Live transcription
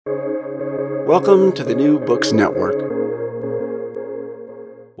Welcome to the New Books Network.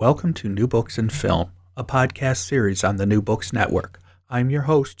 Welcome to New Books in Film, a podcast series on the New Books Network. I'm your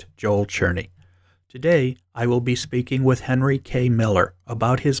host, Joel Cherney. Today, I will be speaking with Henry K. Miller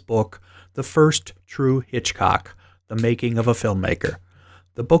about his book, The First True Hitchcock, The Making of a Filmmaker.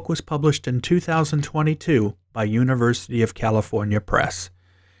 The book was published in 2022 by University of California Press.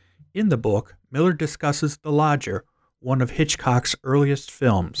 In the book, Miller discusses The Lodger, one of Hitchcock's earliest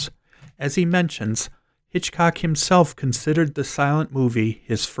films. As he mentions, Hitchcock himself considered the silent movie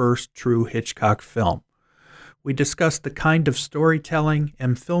his first true Hitchcock film. We discuss the kind of storytelling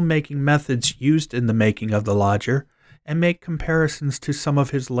and filmmaking methods used in the making of The Lodger and make comparisons to some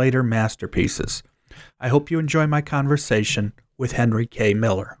of his later masterpieces. I hope you enjoy my conversation with Henry K.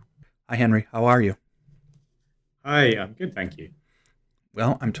 Miller. Hi, Henry. How are you? Hi, I'm good, thank you.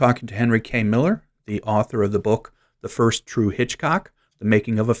 Well, I'm talking to Henry K. Miller, the author of the book, The First True Hitchcock, The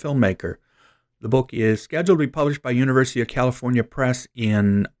Making of a Filmmaker. The book is scheduled to be published by University of California Press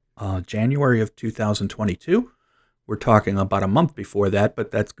in January of 2022. We're talking about a month before that,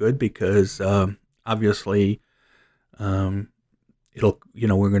 but that's good because obviously we're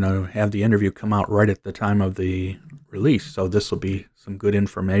going to have the interview come out right at the time of the release. So this will be some good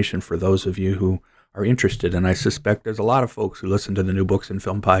information for those of you who are interested. And I suspect there's a lot of folks who listen to the New Books in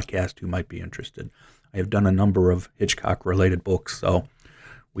Film podcast who might be interested. I have done a number of Hitchcock-related books, so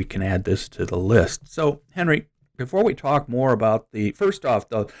we can add this to the list. So, Henry, before we talk more about the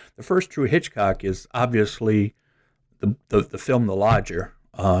first true Hitchcock is obviously the film The Lodger,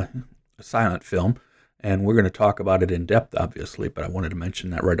 a silent film, and we're going to talk about it in depth, obviously, but I wanted to mention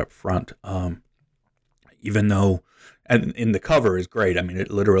that right up front. Even though, and in the cover is great. I mean, it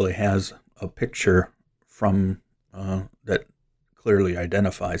literally has a picture from that clearly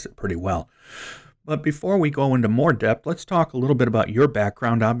identifies it pretty well. But before we go into more depth, let's talk a little bit about your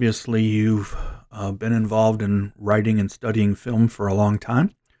background. Obviously, you've been involved in writing and studying film for a long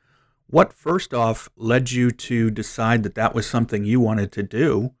time. What, first off, led you to decide that that was something you wanted to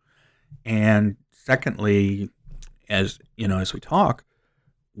do? And secondly, as we talk,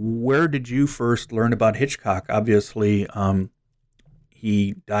 where did you first learn about Hitchcock? Obviously,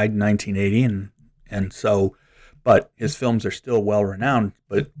 he died in 1980, and so, but his films are still well renowned.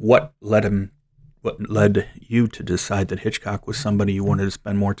 But what led you to decide that Hitchcock was somebody you wanted to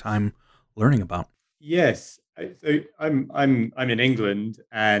spend more time learning about? Yes, so I'm in England,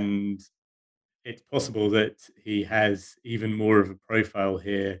 and it's possible that he has even more of a profile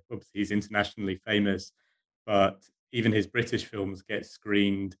here. Obviously, he's internationally famous, but even his British films get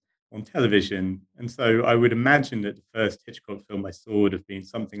screened on television. And so I would imagine that the first Hitchcock film I saw would have been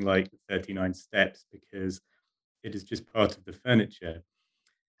something like 39 Steps, because it is just part of the furniture.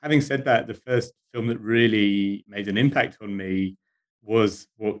 Having said that, the first film that really made an impact on me was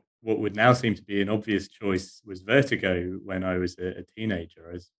what would now seem to be an obvious choice, was Vertigo, when I was a teenager.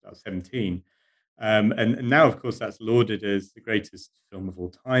 I was about 17. And now, of course, that's lauded as the greatest film of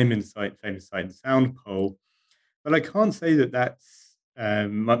all time in the famous Sight and Sound poll. But I can't say that that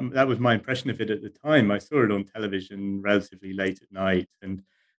was my impression of it at the time. I saw it on television relatively late at night, and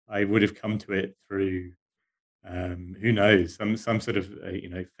I would have come to it through who knows, some sort of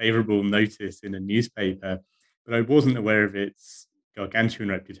favorable notice in a newspaper, but I wasn't aware of its gargantuan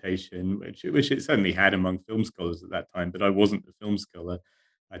reputation, which it certainly had among film scholars at that time. But I wasn't a film scholar;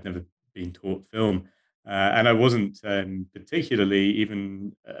 I'd never been taught film, and I wasn't particularly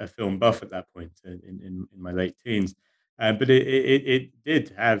even a film buff at that point in my late teens. But it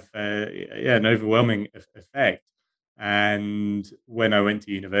did have an overwhelming effect. And when I went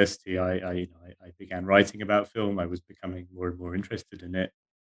to university, I began writing about film. I was becoming more and more interested in it.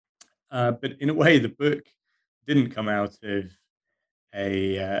 But in a way, the book didn't come out of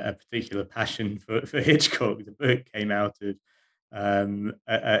a particular passion for Hitchcock. The book came out of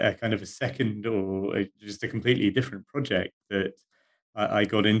a kind of a second, or just a completely different project that I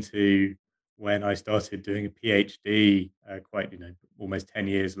got into when I started doing a PhD, quite almost 10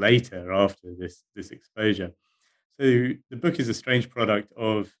 years later after this exposure. So the book is a strange product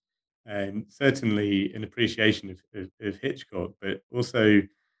of certainly an appreciation of Hitchcock, but also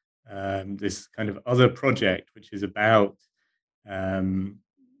this kind of other project, which is about um,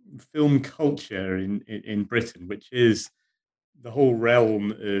 film culture in Britain, which is the whole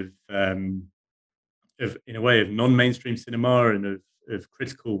realm of in a way, of non-mainstream cinema, and of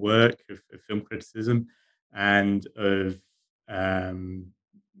critical work, of film criticism, and of um,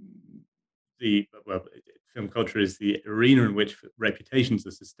 film culture is the arena in which reputations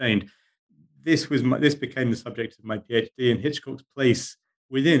are sustained. This became the subject of my PhD, and Hitchcock's place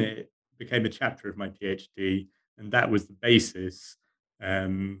within it became a chapter of my PhD, and that was the basis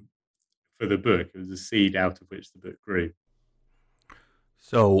um, for the book. It was a seed out of which the book grew.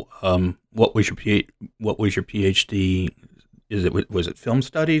 So, what was your PhD? Was it film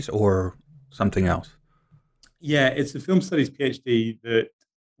studies or something else? Yeah, it's a film studies PhD that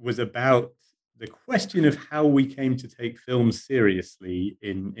was about the question of how we came to take film seriously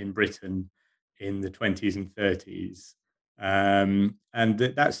in Britain in the 20s and 30s. And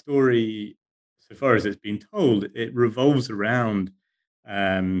that story, so far as it's been told, it revolves around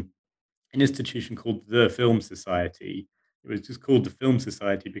um, an institution called the Film Society. It was just called the Film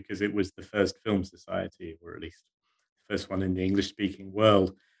Society because it was the first film society, or at least the first one in the English speaking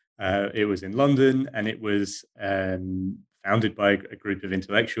world. It was in London and it was founded by a group of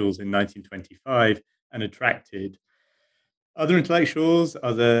intellectuals in 1925 and attracted other intellectuals,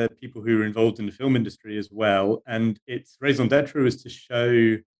 other people who were involved in the film industry as well. And its raison d'etre was to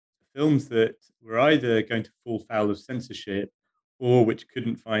show films that were either going to fall foul of censorship or which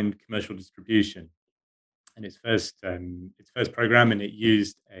couldn't find commercial distribution. And its first program, and it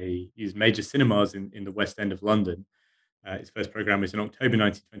used major cinemas in the West End of London. Its first program was in October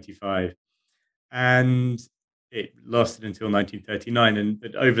 1925, and it lasted until 1939. And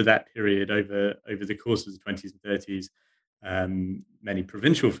but over that period, over the course of the 20s and 30s, many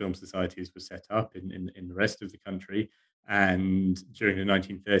provincial film societies were set up in the rest of the country. And during the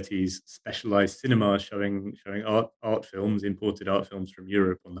 1930s, specialized cinemas showing art films, imported art films from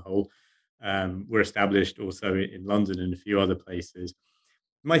Europe on the whole, were established also in London and a few other places.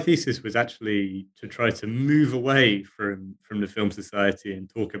 My thesis was actually to try to move away from the film society and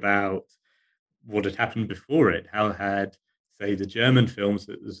talk about what had happened before it. How had, say, the German films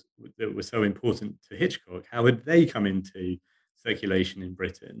that were so important to Hitchcock, how had they come into circulation in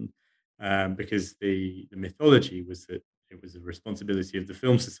Britain? Because the mythology was that it was the responsibility of the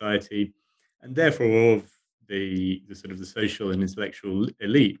film society, and therefore of the sort of the social and intellectual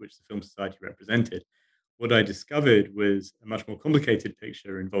elite which the film society represented. What I discovered was a much more complicated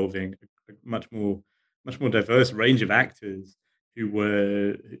picture involving a much more diverse range of actors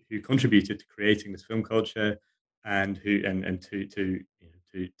who contributed to creating this film culture and who and to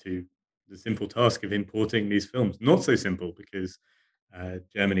the simple task of importing these films. Not so simple because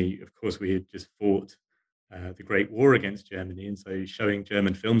Germany, of course, we had just fought the Great War against Germany, and so showing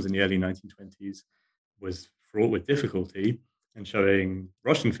German films in the early 1920s was fraught with difficulty, and showing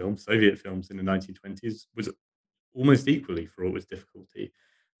Russian films, Soviet films in the 1920s was almost equally fraught with difficulty.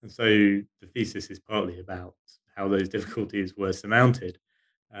 And so the thesis is partly about how those difficulties were surmounted,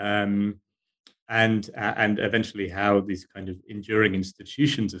 um, and eventually how these kind of enduring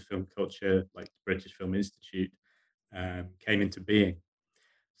institutions of film culture, like the British Film Institute, came into being.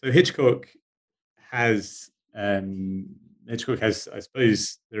 So has Hitchcock has, I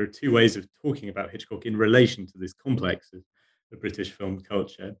suppose, there are two ways of talking about Hitchcock in relation to this complex of the British film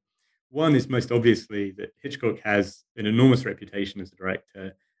culture. One is most obviously that Hitchcock has an enormous reputation as a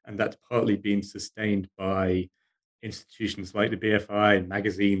director, and that's partly been sustained by institutions like the BFI and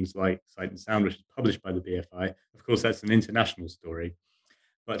magazines like Sight and Sound, which is published by the BFI. Of course, that's an international story.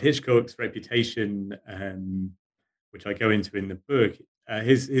 But Hitchcock's reputation, which I go into in the book,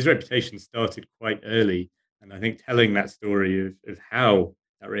 his reputation started quite early. And I think telling that story of how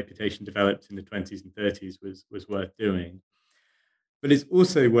that reputation developed in the 20s and 30s was worth doing. But it's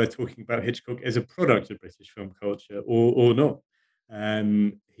also worth talking about Hitchcock as a product of British film culture or not.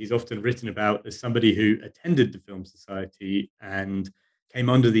 He's often written about as somebody who attended the Film Society and came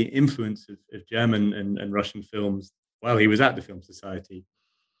under the influence of German and Russian films while he was at the Film Society.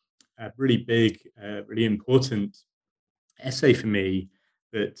 A really big, really important essay for me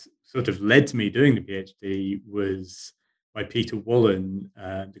that sort of led to me doing the PhD was by Peter Wollen,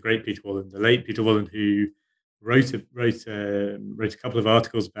 the great Peter Wollen, the late Peter Wollen, who wrote a couple of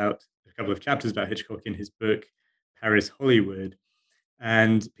articles about a couple of chapters about Hitchcock in his book Paris Hollywood.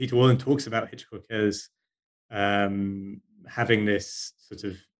 And Peter Wollen talks about Hitchcock as having this sort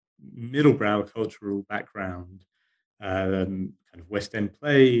of middlebrow cultural background, kind of West End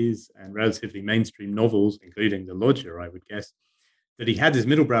plays and relatively mainstream novels, including The Lodger, I would guess, that he had his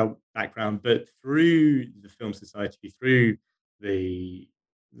middlebrow background, but through the Film Society, through the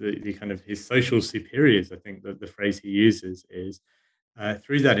the kind of his social superiors, I think that the phrase he uses is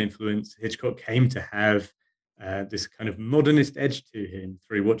through that influence, Hitchcock came to have this kind of modernist edge to him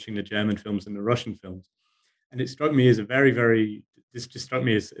through watching the German films and the Russian films. And it struck me as this just struck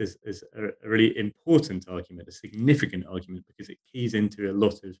me as a really important argument, a significant argument, because it keys into a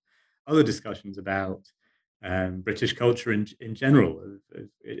lot of other discussions about British culture in general.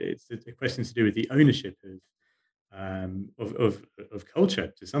 It's a question to do with the ownership of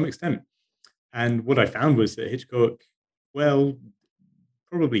culture to some extent. And what I found was that Hitchcock, well,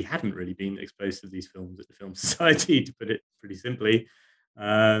 probably hadn't really been exposed to these films at the Film Society, to put it pretty simply.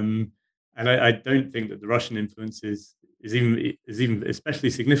 Um, and I don't think that the Russian influence is even especially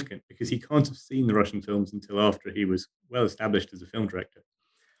significant because he can't have seen the Russian films until after he was well established as a film director.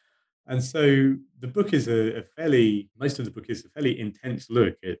 And so the book is most of the book is a fairly intense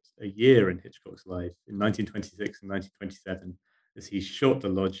look at a year in Hitchcock's life in 1926 and 1927 as he shot The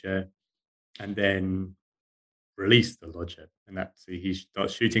Lodger and then released The Lodger. And he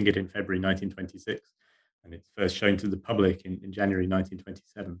starts shooting it in February 1926 and it's first shown to the public in January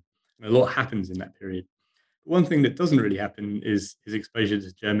 1927. And a lot happens in that period. But one thing that doesn't really happen is his exposure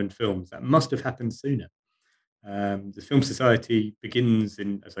to German films. That must have happened sooner. The Film Society begins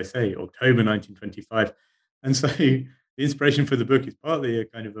in, as I say, October 1925. And so the inspiration for the book is partly a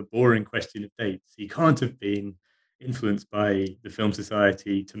kind of a boring question of dates. He can't have been influenced by the Film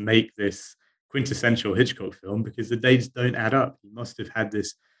Society to make this quintessential Hitchcock film because the dates don't add up. He must have had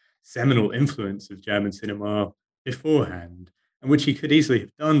this seminal influence of German cinema beforehand, and which he could easily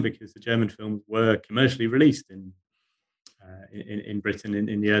have done because the German films were commercially released in Britain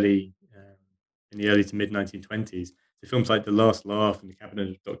in the early to mid 1920s. So films like The Last Laugh and The Cabinet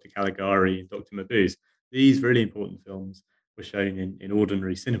of Dr. Caligari and Dr. Mabuse, these really important films were shown in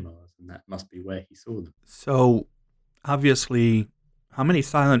ordinary cinemas, and that must be where he saw them. So, obviously, how many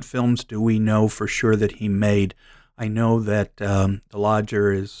silent films do we know for sure that he made? I know that The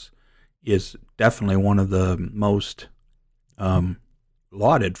Lodger is definitely one of the most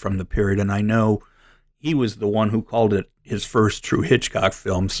lauded from the period, and I know he was the one who called it his first true Hitchcock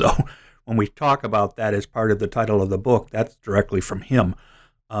film. So when we talk about that as part of the title of the book, that's directly from him.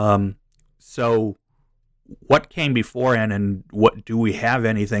 So what came beforehand, and what do we have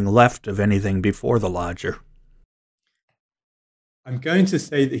anything left of anything before The Lodger? I'm going to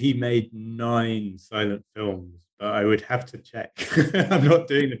say that he made 9 silent films, but I would have to check. I'm not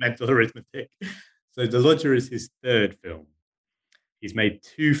doing the mental arithmetic. So The Lodger is his 3rd film. He's made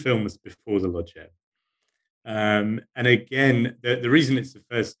 2 films before The Lodger. And again, the reason it's the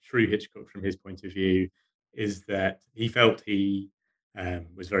first true Hitchcock from his point of view is that he felt he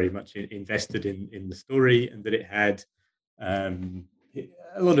was very much invested in the story and that it had a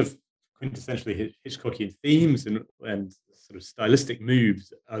lot of quintessentially Hitchcockian themes and sort of stylistic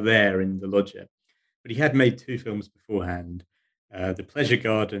moves are there in The Lodger. But he had made 2 films beforehand, The Pleasure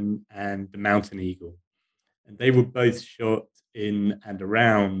Garden and The Mountain Eagle. And they were both shot in and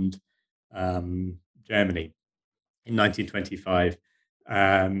around Germany in 1925.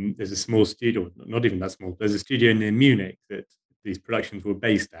 There's a small studio, not even that small, there's a studio near Munich that these productions were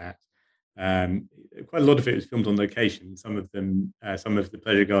based at. Quite a lot of it was filmed on location. Some of The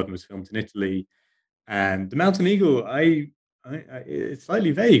Pleasure Garden was filmed in Italy. And The Mountain Eagle, it's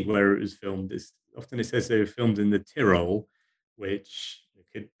slightly vague where it was filmed. Often it says they were filmed in the Tyrol, which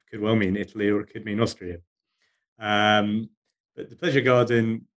could well mean Italy or it could mean Austria. But The Pleasure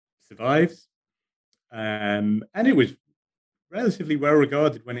Garden survives, and it was relatively well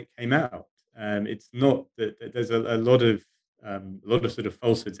regarded when it came out. It's not that there's a lot of sort of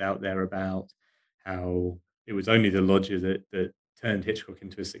falsehoods out there about how it was only The Lodger that turned Hitchcock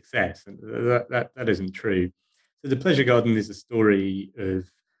into a success, and that isn't true. So The Pleasure Garden is a story of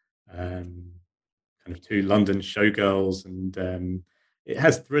kind of 2 London showgirls, and it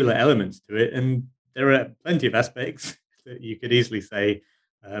has thriller elements to it, and there are plenty of aspects that you could easily say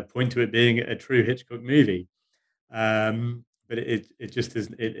point to it being a true Hitchcock movie. But it just has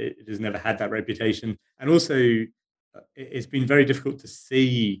never had that reputation, and also it's been very difficult to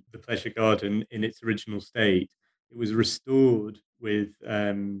see The Pleasure Garden in its original state. It was restored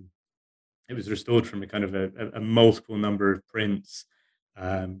from a kind of a multiple number of prints,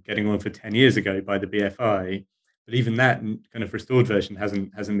 getting on for 10 years ago by the BFI. But even that kind of restored version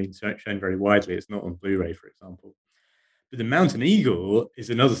hasn't been shown very widely. It's not on Blu-ray, for example. But The Mountain Eagle is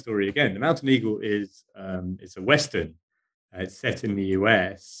another story again. The Mountain Eagle is it's a Western. It's set in the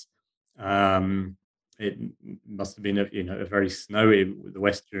US. It must have been a very snowy the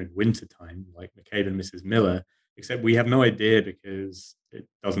West during winter time, like McCabe and Mrs. Miller. Except we have no idea because it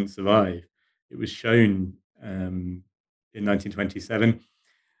doesn't survive. It was shown in 1927,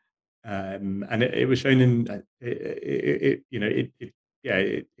 and it was shown in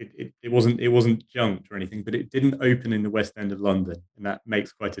it wasn't junked or anything, but it didn't open in the West End of London, and that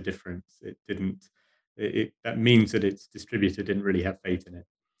makes quite a difference. It didn't. That means that its distributor didn't really have faith in it.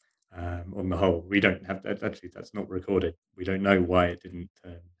 On the whole, we don't have that. Actually, that's not recorded. We don't know why it didn't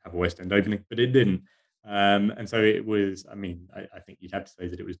have a West End opening, but it didn't. And so it was. I mean, I think you'd have to say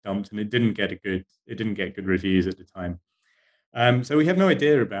that it was dumped, and it didn't get good reviews at the time. So we have no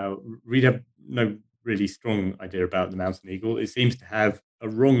idea we have no really strong idea about The Mountain Eagle. It seems to have a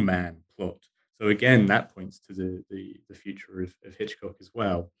wrong man plot. So again, that points to the future of Hitchcock as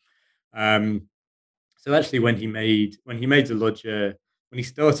well. Um, so actually, when he made The Lodger, when he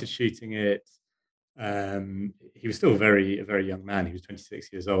started shooting it, he was still a very young man. He was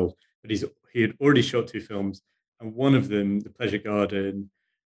 26 years old, but he had already shot two films, and one of them, The Pleasure Garden,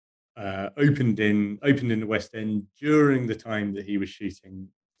 opened in the West End during the time that he was shooting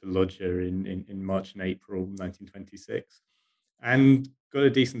The Lodger in March and April 1926, and got a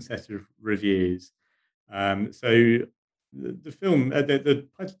decent set of reviews. So the film, the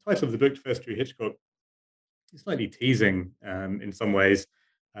title of the book, First True Hitchcock, is slightly teasing in some ways.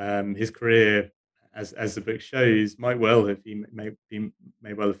 His career, as the book shows, might well have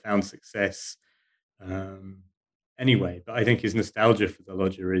may well have found success um, anyway. But I think his nostalgia for the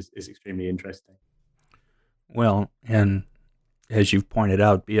Lodger is extremely interesting. Well, and as you've pointed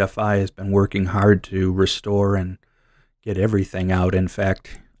out, BFI has been working hard to restore and get everything out. In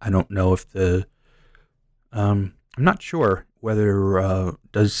fact, I don't know if I'm not sure whether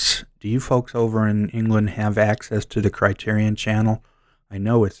do you folks over in England have access to the Criterion Channel? I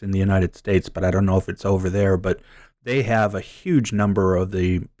know it's in the United States, but I don't know if it's over there. But they have a huge number of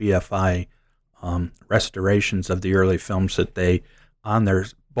the BFI restorations of the early films that they on their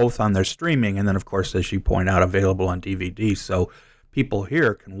both on their streaming and then, of course, as you point out, available on DVD. So people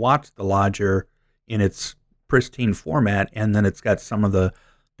here can watch The Lodger in its pristine format, and then it's got some of the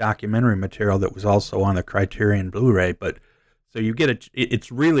documentary material that was also on the Criterion Blu-ray. But so you get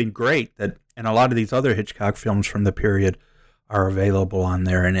it's really great that, and a lot of these other Hitchcock films from the period are available on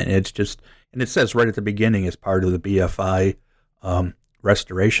there, and it's just, and it says right at the beginning as part of the BFI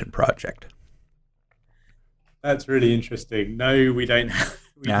restoration project. That's really interesting. No, we don't have.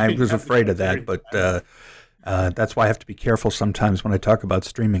 I was afraid of that, but that's why I have to be careful sometimes when I talk about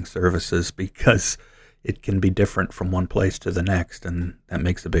streaming services, because it can be different from one place to the next, and that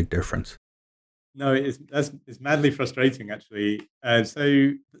makes a big difference. No, it's madly frustrating, actually.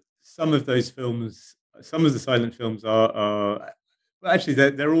 So some of those films, some of the silent films are well, actually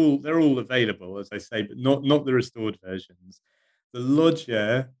they're all available, as I say, but not the restored versions. The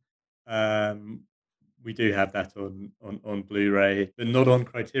Lodger, um, we do have that on Blu-ray, but not on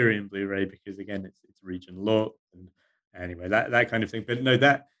Criterion Blu-ray because again, it's region locked and anyway that kind of thing. But no,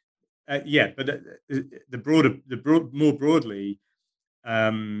 that yeah, but more broadly,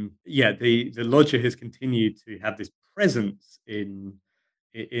 yeah, the Lodger has continued to have this presence in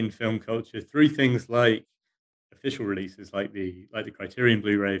film culture through things like official releases, like the Criterion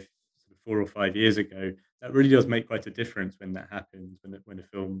Blu-ray sort of 4 or 5 years ago. That really does make quite a difference when that happens, when a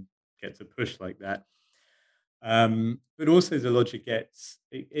film gets a push like that. But also the Lodger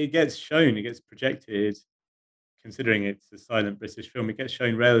it gets shown, it gets projected. Considering it's a silent British film, it gets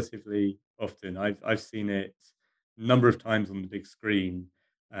shown relatively often. I've seen it a number of times on the big screen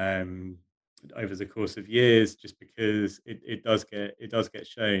um, over the course of years, just because it does get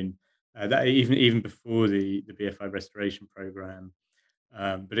shown. That even before the BFI restoration program,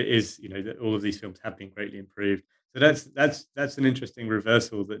 but it is, you know, that all of these films have been greatly improved. So that's an interesting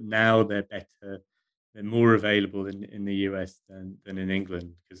reversal, that now they're better, they're more available in the US than in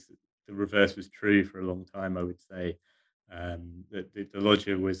England, because the reverse was true for a long time, I would say. That the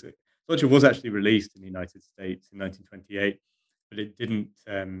Lodger was actually released in the United States in 1928, but it didn't.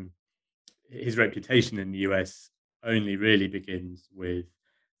 His reputation in the US only really begins with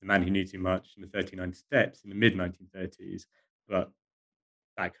The Man Who Knew Too Much and the 39 Steps in the mid 1930s. But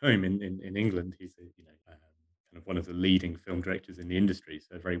back home in England, he's kind of one of the leading film directors in the industry,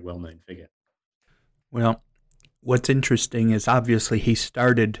 so a very well known figure. Well, what's interesting is obviously he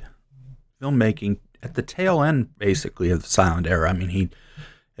started filmmaking at the tail end, basically, of the silent era. I mean, he,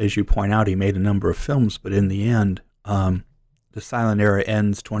 as you point out, he made a number of films, but in the end, the silent era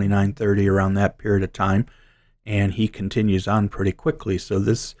ends 2930, around that period of time, and he continues on pretty quickly. So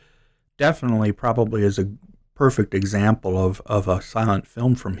this definitely probably is a perfect example of a silent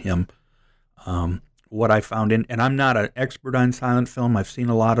film from him. What I found and I'm not an expert on silent film. I've seen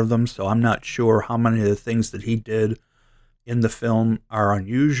a lot of them, so I'm not sure how many of the things that he did in the film are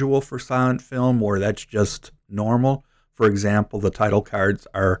unusual for silent film or that's just normal. For example, the title cards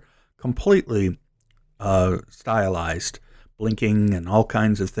are completely stylized, blinking and all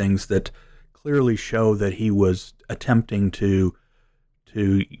kinds of things that clearly show that he was attempting to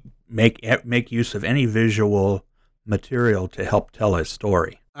make use of any visual material to help tell his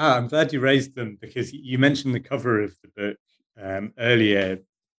story. I'm glad you raised them, because you mentioned the cover of the book earlier,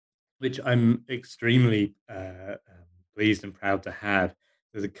 which I'm extremely pleased and proud to have.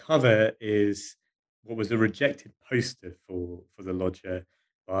 So the cover is what was a rejected poster for the Lodger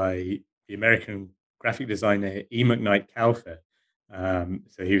by the American graphic designer E. McKnight Kauffer.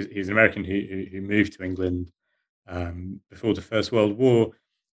 So he was an American who moved to England before the First World War.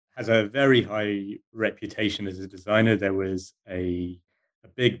 Has a very high reputation as a designer. There was a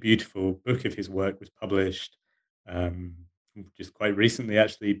big, beautiful book of his work was published um, just quite recently,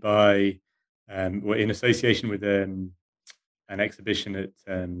 actually, by in association with an exhibition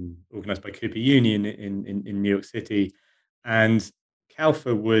organized by Cooper Union in New York City, and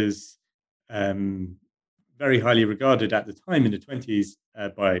Kauffer was um, very highly regarded at the time in the 20s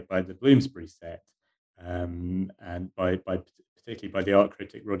by the Bloomsbury set and by particularly by the art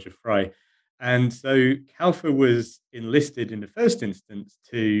critic Roger Fry. And so Kauffer was enlisted in the first instance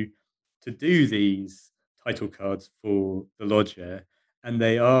to do these title cards for the lodger, and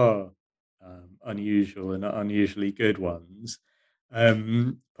they are unusual and unusually good ones.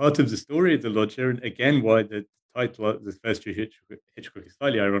 Part of the story of the lodger, and again, why the title of the first True Hitchcock is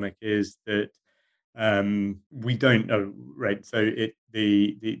slightly ironic, is that we don't know, right? So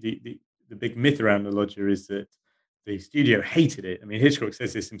the big myth around the lodger is that the studio hated it. I mean, Hitchcock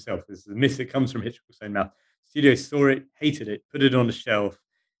says this himself. This is a myth that comes from Hitchcock's own mouth. Studio saw it, hated it, put it on the shelf,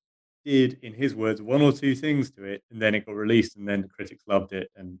 did, in his words, one or two things to it, and then it got released, and then the critics loved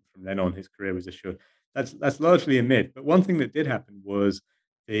it, and from then on, his career was assured. That's largely a myth. But one thing that did happen was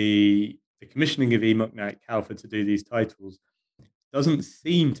the commissioning of E. McKnight Kauffer to do these titles doesn't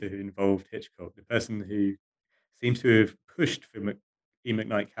seem to have involved Hitchcock. The person who seems to have pushed for E.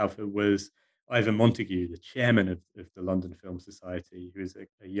 McKnight Kauffer was Ivan Montague, the chairman of the London Film Society, who is a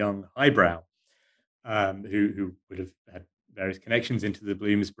young highbrow who would have had various connections into the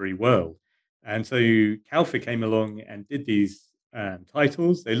Bloomsbury world. And so Kauffer came along and did these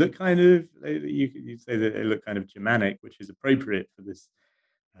titles. They look kind of, you'd say that they look kind of Germanic, which is appropriate for this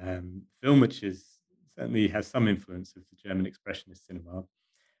film, which is certainly has some influence of the German expressionist cinema.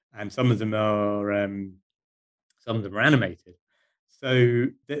 And some of them are animated. So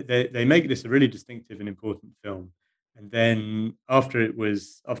they make this a really distinctive and important film. And then after it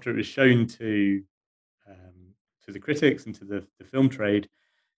was shown to the critics and to the film trade,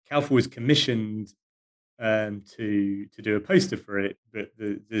 Kauffer was commissioned to do a poster for it, but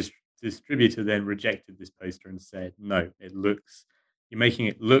the distributor then rejected this poster and said, "No, you're making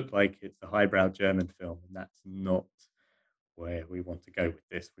it look like it's a highbrow German film, and that's not where we want to go with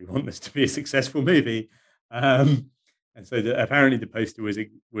this. We want this to be a successful movie." Um, and so apparently the poster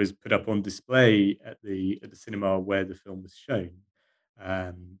was put up on display at the cinema where the film was shown.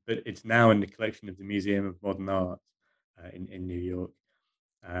 But it's now in the collection of the Museum of Modern Art in New York.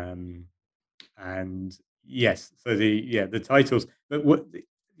 Um, and yes, so the titles, but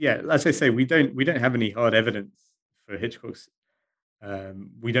as I say, we don't have any hard evidence for Hitchcock's.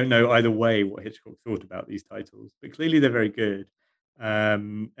 We don't know either way what Hitchcock thought about these titles, but clearly they're very good.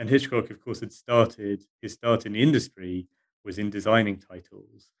 And Hitchcock, of course, his start in the industry was in designing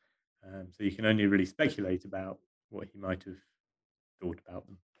titles. So you can only really speculate about what he might have thought about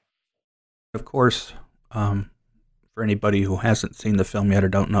them. Of course, for anybody who hasn't seen the film yet or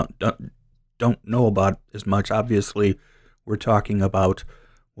don't know about as much, obviously we're talking about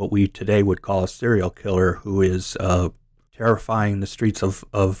what we today would call a serial killer who is terrifying the streets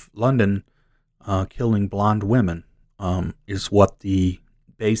of London, killing blonde women, is what the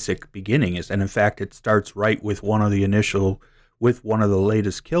basic beginning is. And in fact, it starts right with one of the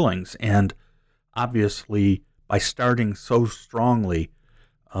latest killings. And obviously, by starting so strongly,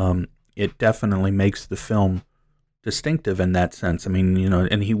 it definitely makes the film distinctive in that sense. I mean,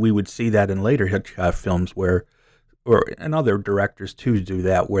 and we would see that in later Hitchcock films and other directors too do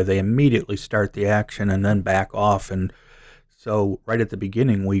that, where they immediately start the action and then back off. And so right at the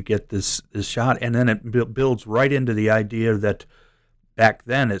beginning, we get this shot, and then it builds right into the idea that back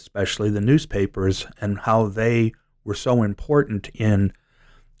then, especially the newspapers and how they were so important in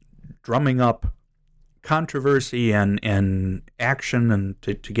drumming up controversy and action and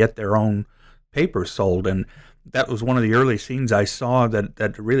to get their own paper sold. And that was one of the early scenes I saw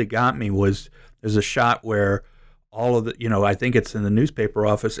that really got me. There's a shot where all of I think it's in the newspaper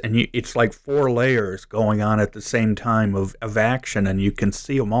office, and it's like four layers going on at the same time of action, and you can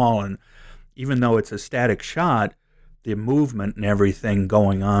see them all. And even though it's a static shot, the movement and everything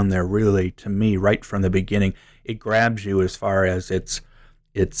going on there really, to me, right from the beginning, it grabs you as far as its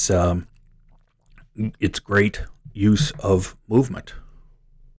great use of movement.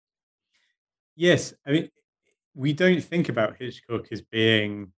 Yes, I mean, we don't think about Hitchcock as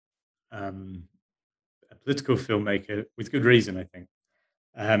being a political filmmaker with good reason, I think.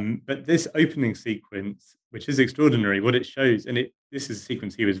 But this opening sequence, which is extraordinary, what it shows, and this is a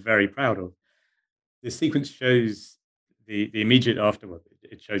sequence he was very proud of. This sequence shows the immediate afterward.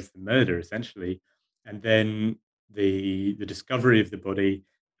 It shows the murder essentially, and then the discovery of the body,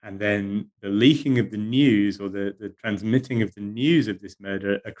 and then the leaking of the news, or the transmitting of the news of this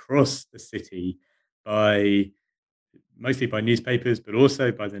murder across the city by mostly by newspapers, but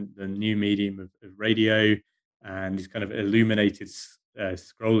also by the new medium of radio and these kind of illuminated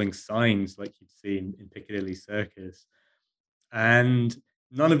scrolling signs like you'd see in Piccadilly Circus. And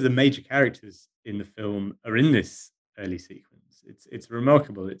none of the major characters in the film are in this early sequence. It's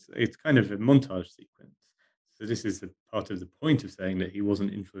remarkable. It's kind of a montage sequence. So this is the part of the point of saying that he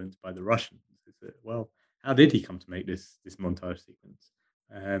wasn't influenced by the Russians. Is that, well, how did he come to make this montage sequence?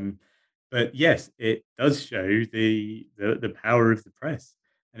 Um, but yes, it does show the power of the press,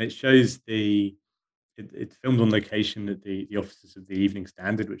 and it shows it's filmed on location at the offices of the Evening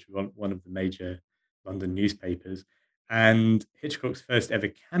Standard, which was one of the major London newspapers. And Hitchcock's first ever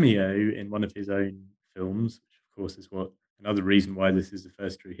cameo in one of his own films, which of course is what another reason why this is the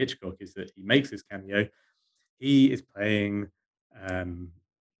first true Hitchcock, is that he makes this cameo. He is playing um,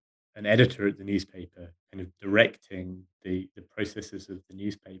 an editor at the newspaper, kind of directing the processes of the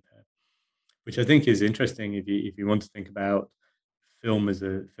newspaper, which I think is interesting if you want to think about film as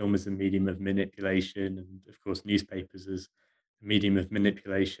a medium of manipulation, and of course newspapers as a medium of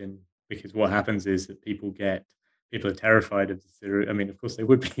manipulation. Because what happens is that people are terrified of the serial. I mean, of course they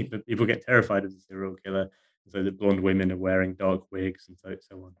would be, but people get terrified of the serial killer, so that blonde women are wearing dark wigs and so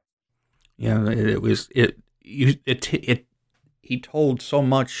on. Yeah, it was it. He told so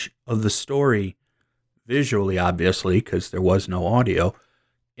much of the story visually, obviously, because there was no audio,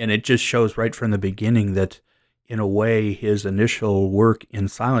 and it just shows right from the beginning that, in a way, his initial work in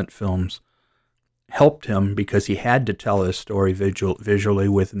silent films helped him because he had to tell his story visually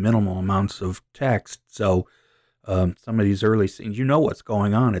with minimal amounts of text. So some of these early scenes, you know what's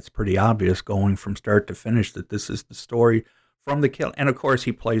going on. It's pretty obvious going from start to finish that this is the story from the kill. And of course,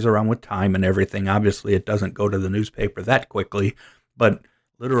 he plays around with time and everything. Obviously, it doesn't go to the newspaper that quickly, but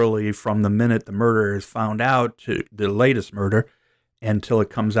literally from the minute the murder is found out to the latest murder until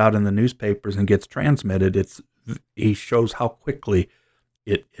it comes out in the newspapers and gets transmitted, he shows how quickly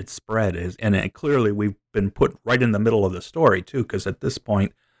it spread is, and clearly we've been put right in the middle of the story too, because at this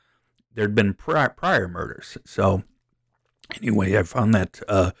point there'd been prior murders. So anyway, I found that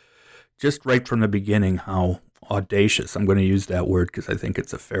just right from the beginning how audacious, I'm going to use that word because I think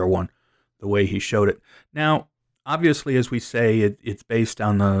it's a fair one, the way he showed it. Now, obviously, as we say, it's based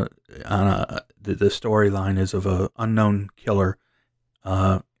on the storyline is of a unknown killer,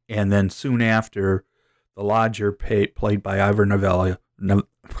 and then soon after, the lodger played by Ivor Novello, Ivor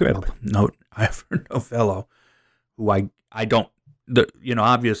Novello, who I don't,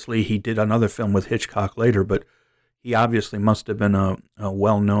 obviously he did another film with Hitchcock later, but he obviously must have been a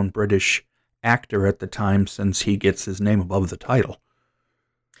well-known British actor at the time, since he gets his name above the title.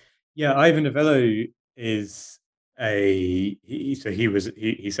 Yeah, Ivan Novello is he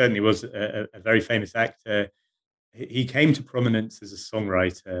certainly was a very famous actor. He came to prominence as a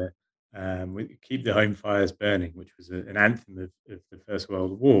songwriter with "Keep the Home Fires Burning," which was an anthem of the First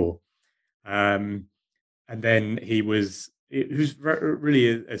World War. Um, and then he was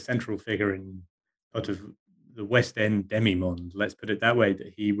really a central figure in sort of the West End demi-monde, let's put it that way,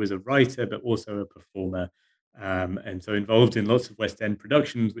 that he was a writer but also a performer, and so involved in lots of West End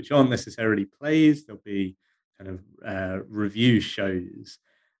productions, which aren't necessarily plays. There'll be kind of review shows,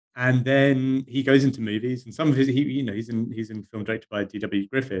 and then he goes into movies, and some of he's in film directed by D.W.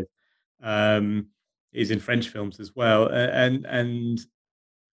 Griffith. um, he's in French films as well, and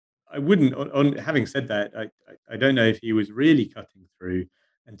I wouldn't. On having said that, I don't know if he was really cutting through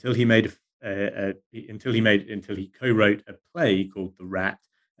until he made until he co-wrote a play called The Rat,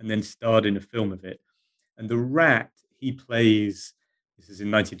 and then starred in a film of it. And The Rat, he plays. This is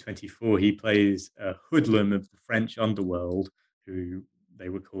in 1924. He plays a hoodlum of the French underworld, who they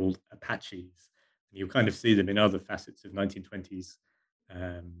were called Apaches. And you'll kind of see them in other facets of 1920s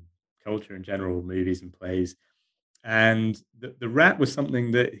um, culture in general, movies and plays. And the Rat was something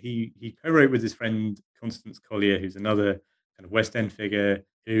that he co-wrote with his friend Constance Collier, who's another kind of West End figure,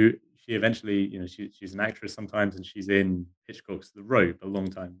 who she eventually, she's an actress sometimes, and she's in Hitchcock's The Rope a long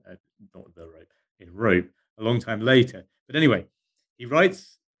time, not The Rope, in Rope a long time later. But anyway, he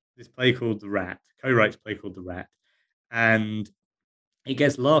writes this play called The Rat, co-writes a play called The Rat, and it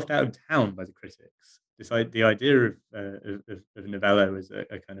gets laughed out of town by the critics. The idea of Novello as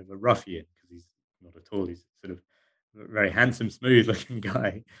a kind of a ruffian, because he's not at all, he's sort of very handsome, smooth-looking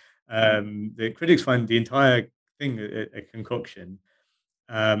guy. The critics find the entire thing a concoction,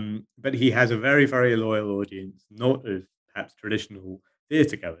 but he has a very, very loyal audience, not of perhaps traditional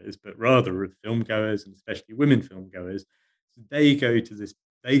theatre goers, but rather of film goers, and especially women film goers. So they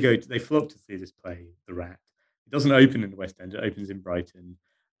flock to see this play, The Rat. doesn't open in the West End; it opens in Brighton.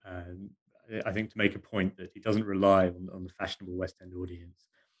 Um, I think to make a point that he doesn't rely on the fashionable West End audience.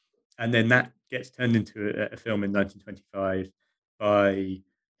 And then that gets turned into a film in 1925 by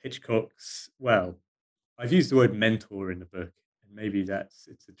Hitchcock's, well, I've used the word mentor in the book, and maybe it's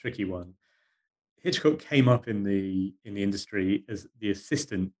a tricky one. Hitchcock came up in the industry as the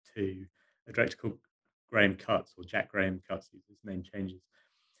assistant to a director called Graham Cutts, or Jack Graham Cutts, his name changes.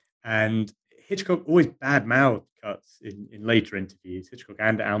 And Hitchcock always bad-mouthed Cutts in later interviews. Hitchcock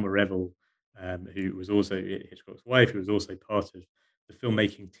and Alma Reville, who was also Hitchcock's wife, who was also part of the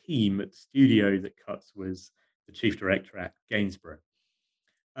filmmaking team at the studio that Cutts was the chief director at, Gainsborough.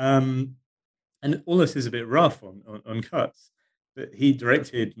 And all this is a bit rough on Cutts, but he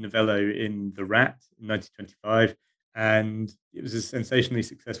directed Novello in The Rat in 1925, and it was a sensationally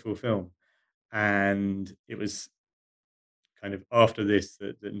successful film. And it was kind of after this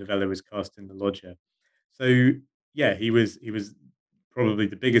that Novello was cast in The Lodger. So yeah, he was probably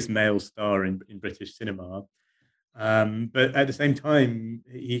the biggest male star in British cinema. But at the same time,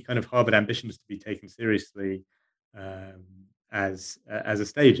 he kind of harbored ambitions to be taken seriously um, as a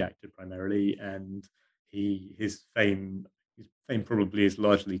stage actor primarily, and his fame probably is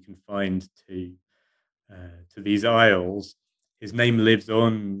largely confined to these aisles. His name lives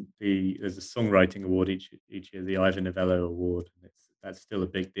on. There's a songwriting award each year, the Ivor Novello Award, and that's still a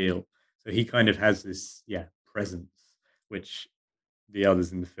big deal. So he kind of has this presence, which the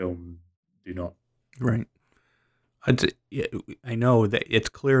others in the film do not. Right. Yeah, I know that it's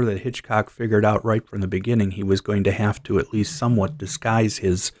clear that Hitchcock figured out right from the beginning he was going to have to at least somewhat disguise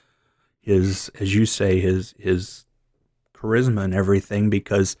his as you say, his charisma and everything,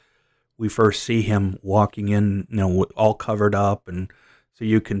 because we first see him walking in, all covered up, and so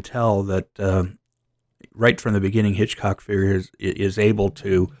you can tell that right from the beginning, Hitchcock is able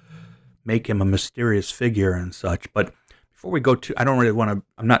to make him a mysterious figure and such. But before we go to, I don't really want to,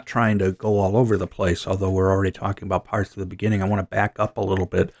 I'm not trying to go all over the place, although we're already talking about parts of the beginning. I want to back up a little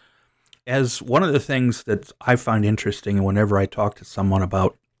bit. As one of the things that I find interesting whenever I talk to someone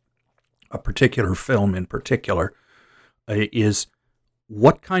about a particular film in particular is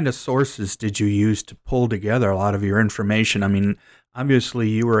what kind of sources did you use to pull together a lot of your information? I mean, obviously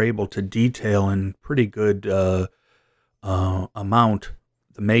you were able to detail in pretty good amount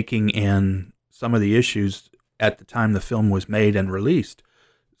the making and some of the issues at the time the film was made and released.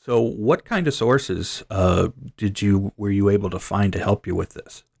 So what kind of sources were you able to find to help you with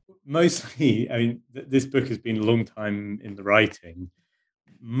this? Mostly, I mean, this book has been a long time in the writing.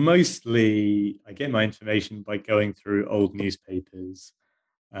 Mostly, I get my information by going through old newspapers.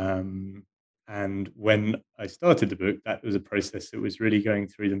 And when I started the book, that was a process that was really going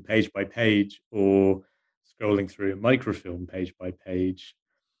through them page by page, or scrolling through a microfilm page by page,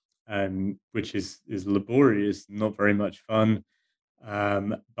 which is laborious, not very much fun.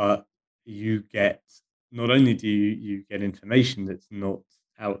 But you get, not only do you get information that's not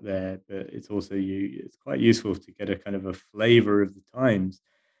out there, but it's quite useful to get a kind of a flavor of the times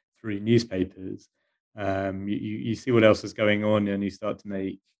through newspapers. You see what else is going on, and you start to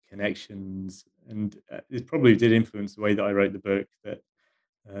make connections. And it probably did influence the way that I wrote the book. That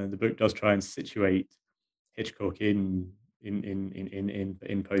the book does try and situate Hitchcock in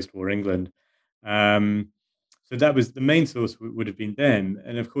post-war England. Um, so that was the main source would have been then.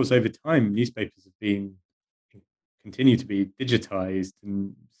 And of course, over time, newspapers continue to be digitized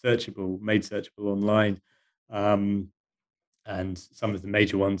and made searchable online. And some of the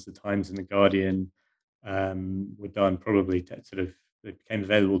major ones, the Times and the Guardian, were done probably they became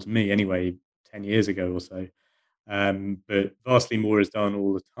available to me anyway 10 years ago or so. But vastly more is done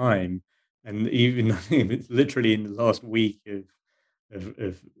all the time. And even it's literally in the last week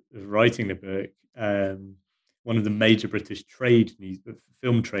of writing the book, one of the major British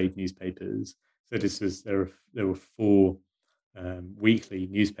film trade newspapers. So there were four weekly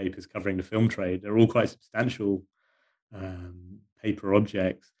newspapers covering the film trade. They're all quite substantial paper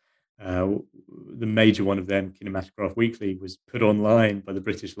objects. The major one of them, Kinematograph Weekly, was put online by the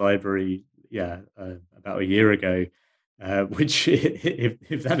British Library, about a year ago. Which,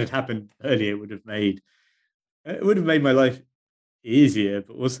 if that had happened earlier, it would have made my life easier,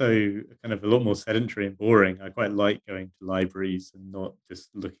 but also kind of a lot more sedentary and boring. I quite like going to libraries and not just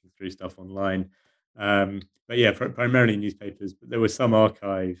looking through stuff online. But yeah, primarily newspapers. But there were some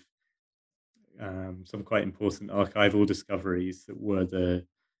some quite important archival discoveries that were the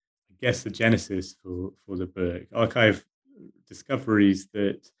genesis for the book. Archive discoveries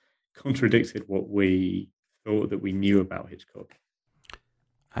that contradicted what we thought that we knew about Hitchcock.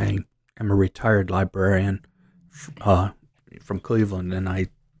 I am a retired librarian from Cleveland, and I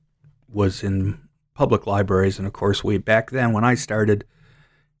was in public libraries, and of course, back then when I started,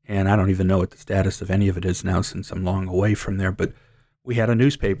 and I don't even know what the status of any of it is now since I'm long away from there, but we had a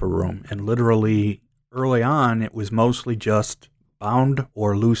newspaper room, and literally early on, it was mostly just bound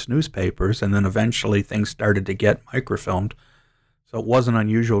or loose newspapers, and then eventually things started to get microfilmed. So it wasn't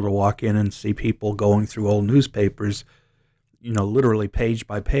unusual to walk in and see people going through old newspapers, literally page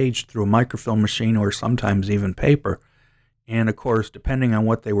by page through a microfilm machine or sometimes even paper. And of course, depending on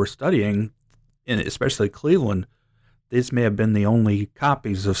what they were studying, and especially Cleveland, these may have been the only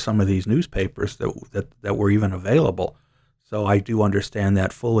copies of some of these newspapers that were even available. So I do understand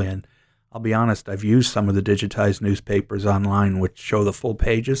that fully. And I'll be honest, I've used some of the digitized newspapers online which show the full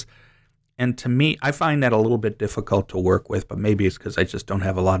pages. And to me, I find that a little bit difficult to work with, but maybe it's because I just don't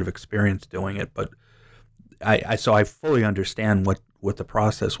have a lot of experience doing it. But so I fully understand what the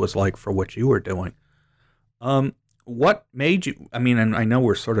process was like for what you were doing. What made you, and I know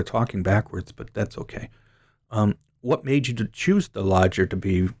we're sort of talking backwards, but that's okay. What made you to choose the lodger to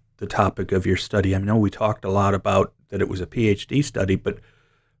be the topic of your study? I know we talked a lot about that it was a PhD study, but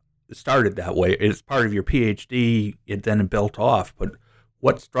it started that way. It's part of your PhD, it then built off. But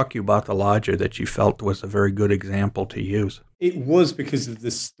what struck you about the lodger that you felt was a very good example to use? It was because of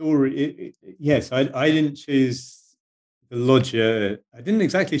the story. Yes, I didn't choose the lodger. I didn't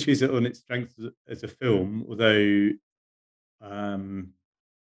exactly choose it on its strength as a film, although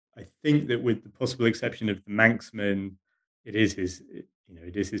I think that with the possible exception of The Manxman, it is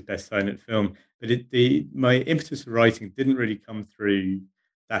his best silent film. But my impetus for writing didn't really come through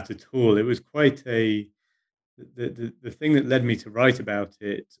that at all. It was quite the thing that led me to write about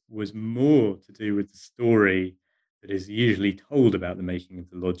it was more to do with the story that is usually told about the making of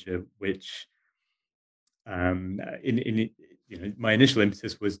the lodger, which my initial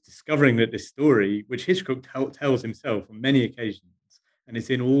impetus was discovering that this story, which Hitchcock tells himself on many occasions, and it's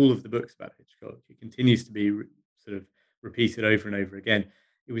in all of the books about Hitchcock, it continues to be sort of repeated over and over again.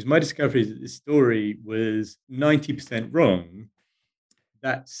 It was my discovery that this story was 90% wrong.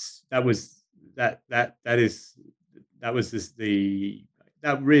 That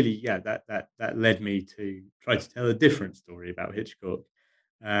led me to try to tell a different story about Hitchcock,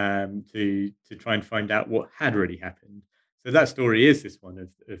 to try and find out what had really happened. So that story is this one of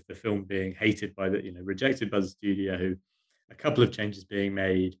the film being hated by rejected by the studio, a couple of changes being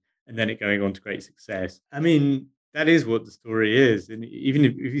made, and then it going on to great success. That is what the story is, and even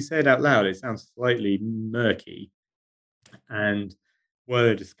if you say it out loud, it sounds slightly murky. And what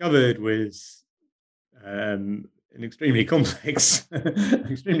I discovered was an extremely complex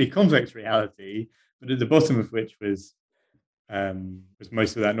reality, but at the bottom of which was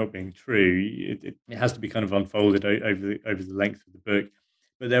most of that not being true. It has to be kind of unfolded over the length of the book.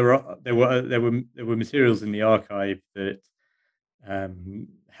 But there were materials in the archive that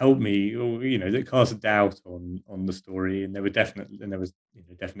helped me, or that cast a doubt on the story, and there was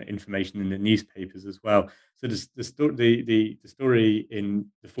definite information in the newspapers as well. So the story in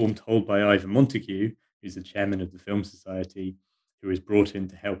the form told by Ivan Montague, who's the chairman of the Film Society, who was brought in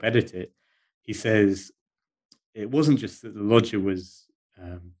to help edit it. He says it wasn't just that the lodger was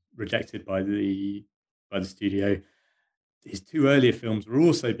rejected by the studio. His two earlier films were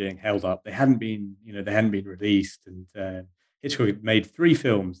also being held up. They hadn't been released, and Hitchcock had made 3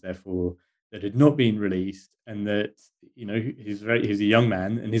 films, therefore, that had not been released, and that he's a young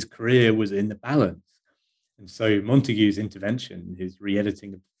man, and his career was in the balance. And so Montague's intervention, his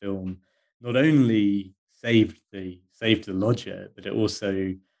re-editing of the film, not only saved the lodger, but it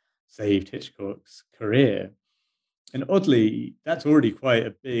also saved Hitchcock's career. And oddly, that's already quite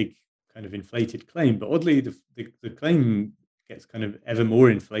a big kind of inflated claim. But oddly, the claim gets kind of ever more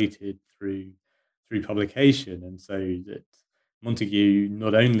inflated through publication, and so that Montague,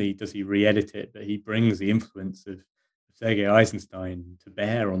 not only does he re-edit it, but he brings the influence of Sergei Eisenstein to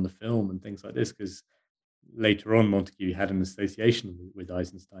bear on the film and things like this, because later on Montague had an association with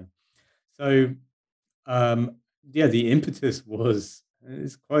Eisenstein. So the impetus was,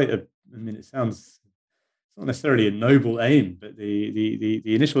 it's quite it sounds, it's not necessarily a noble aim, but the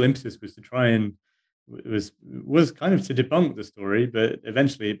initial impetus was to try and was kind of to debunk the story, but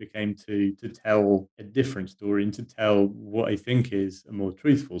eventually it became to tell a different story and to tell what I think is a more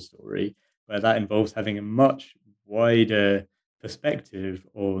truthful story, where that involves having a much wider perspective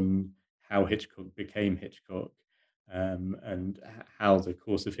on how Hitchcock became Hitchcock, and how the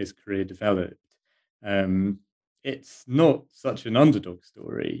course of his career developed. It's not such an underdog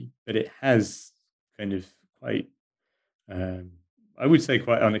story, but it has kind of quite I would say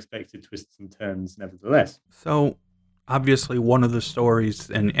quite unexpected twists and turns nevertheless. So obviously one of the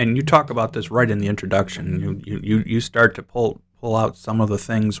stories, and you talk about this right in the introduction, you start to pull out some of the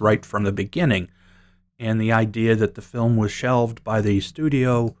things right from the beginning. and the idea that the film was shelved by the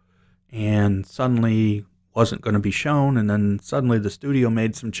studio and suddenly wasn't going to be shown, and then suddenly the studio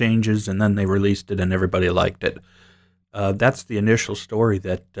made some changes, and then they released it, and everybody liked it. That's the initial story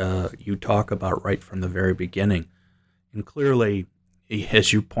that you talk about right from the very beginning. And clearly,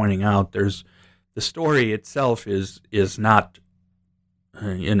 as you're pointing out, the story itself is not,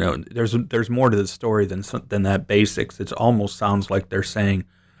 there's more to the story than that basics. It almost sounds like they're saying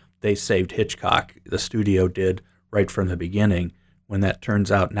they saved Hitchcock, the studio did, right from the beginning, when that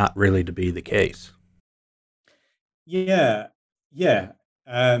turns out not really to be the case. Yeah, yeah.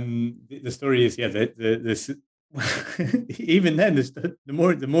 The story is, yeah, even then,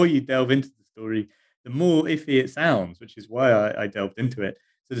 the more you delve into the story, the more iffy it sounds, which is why I delved into it.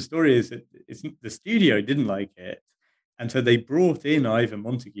 So the story is that the studio didn't like it, and so they brought in Ivan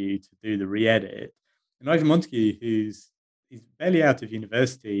Montague to do the re-edit. And Ivan Montague, he's barely out of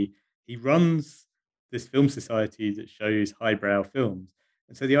university, he runs this film society that shows highbrow films.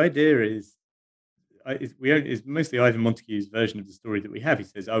 And so the idea is it's mostly Ivan Montague's version of the story that we have. He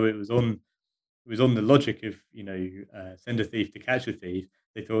says, "Oh, it was on the logic of send a thief to catch a thief.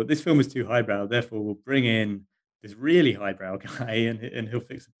 They thought this film is too highbrow, therefore we'll bring in this really highbrow guy and he'll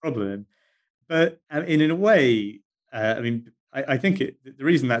fix the problem." But in a way, I mean, I think the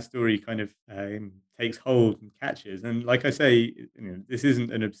reason that story kind of takes hold and catches, and like I say, this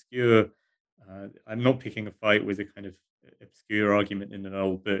isn't an obscure. I'm not picking a fight with a kind of obscure argument in an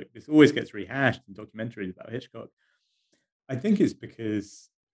old book. This always gets rehashed in documentaries about Hitchcock. I think it's because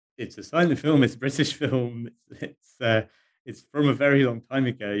it's a silent film. It's a British film. It's from a very long time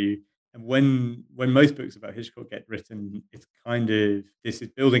ago. And when most books about Hitchcock get written, it's kind of this is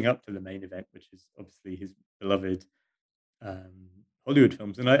building up to the main event, which is obviously his beloved um, Hollywood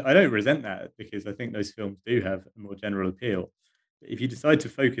films. And I don't resent that because I think those films do have a more general appeal. But if you decide to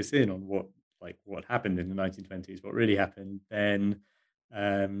focus in on what happened in the 1920s, what really happened, then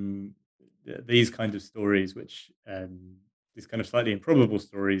um, these kind of stories, which these kind of slightly improbable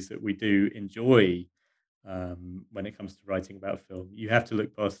stories that we do enjoy when it comes to writing about film, you have to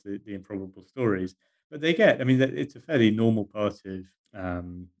look past the improbable stories. But I mean, it's a fairly normal part of,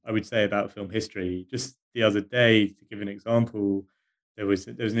 I would say, about film history. Just the other day, to give an example, there was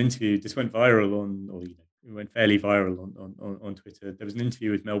an interview. This went viral or it went fairly viral on Twitter. There was an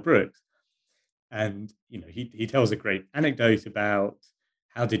interview with Mel Brooks, and he tells a great anecdote about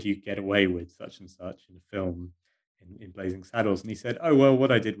how did you get away with such and such in a film in Blazing Saddles, and he said, "Oh well,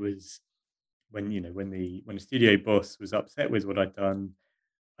 what I did was when the studio boss was upset with what I'd done,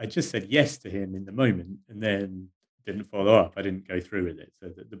 I just said yes to him in the moment, and then didn't follow up. I didn't go through with it. So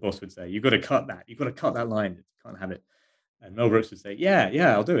the boss would say, "You've got to cut that. You've got to cut that line. You can't have it." And Mel Brooks would say, "Yeah,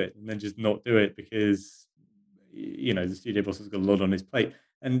 yeah, I'll do it," and then just not do it because the studio boss has got a lot on his plate.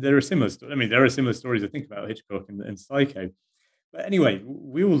 And there are similar stories. I mean, there are similar stories I think about Hitchcock and Psycho. But anyway,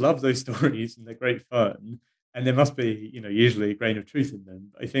 we all love those stories and they're great fun. And there must be, usually a grain of truth in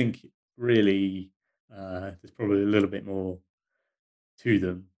them. I think really there's probably a little bit more to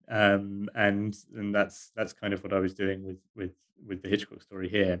them. And that's kind of what I was doing with the Hitchcock story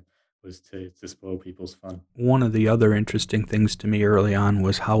here, was to spoil people's fun. One of the other interesting things to me early on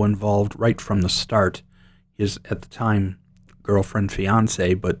was how involved, right from the start, his, at the time, girlfriend,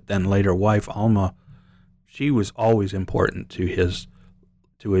 fiance, but then later wife, Alma, she was always important to his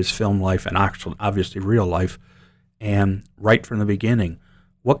film life and actual, obviously real life. And right from the beginning,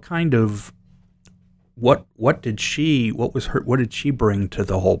 what kind of what did she what did she bring to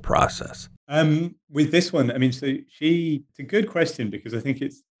the whole process? With this one, I mean, it's a good question because I think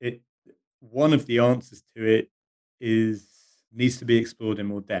it one of the answers to it is needs to be explored in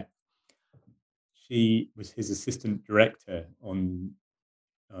more depth. She was his assistant director on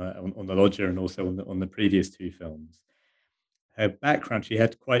The Lodger and also on the previous two films. Her background, she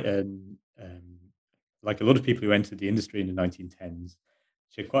had quite like a lot of people who entered the industry in the 1910s,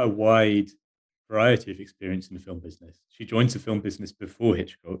 she had quite a wide variety of experience in the film business. She joins the film business before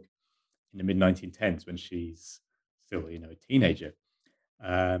Hitchcock in the mid 1910s when she's still, a teenager.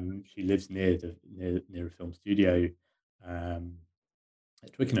 She lives near a film studio um,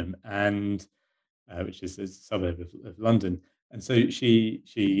 at Twickenham, and which is a suburb of London. And so she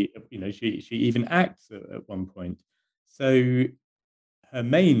even acts at one point. So her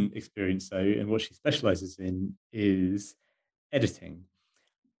main experience, though, and what she specializes in is editing.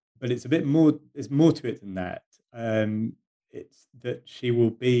 But it's a bit more. There's more to it than that. It's that she will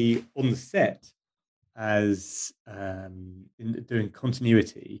be on the set as doing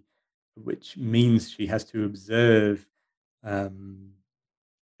continuity, which means she has to um,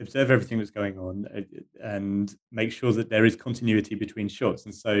 observe everything that's going on and make sure that there is continuity between shots.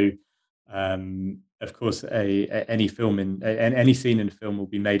 And so Of course, any film any scene in a film will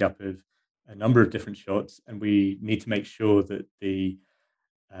be made up of a number of different shots, and we need to make sure that the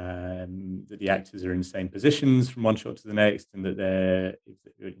actors are in the same positions from one shot to the next, and that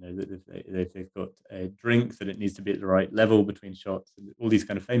if they've got a drink, that it needs to be at the right level between shots, and all these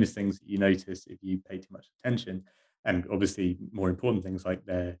kind of famous things that you notice if you pay too much attention, and obviously more important things like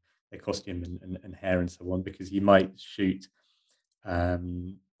their costume and hair and so on, because you might shoot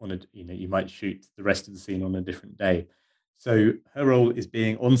you might shoot the rest of the scene on a different day. So her role is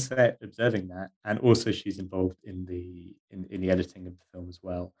being on set, observing that, and also she's involved in the editing of the film as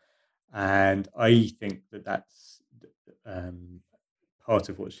well. And I think that that's um, part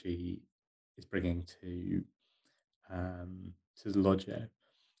of what she is bringing to the lodger.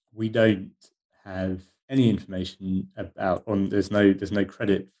 We don't have any information about on. There's no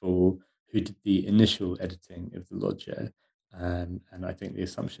credit for who did the initial editing of the lodger, and I think the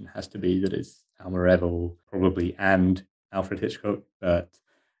assumption has to be that it's Alma Revel probably and Alfred Hitchcock, but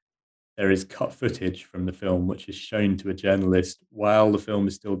there is cut footage from the film which is shown to a journalist while the film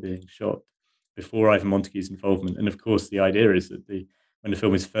is still being shot, before Ivan Montague's involvement. And of course, the idea is that when the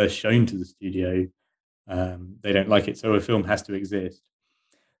film is first shown to the studio, they don't like it, so a film has to exist.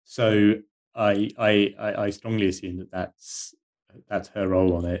 So I strongly assume that that's her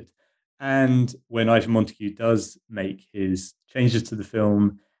role on it. And when Ivan Montague does make his changes to the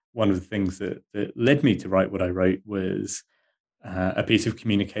film, one of the things that led me to write what I wrote was a piece of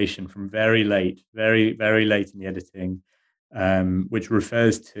communication from very late, very, very late in the editing, which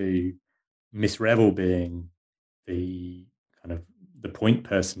refers to Miss Revel being the kind of the point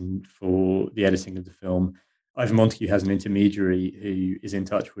person for the editing of the film. Ivan Montague has an intermediary who is in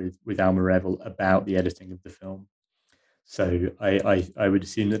touch with Alma Revel about the editing of the film. So I would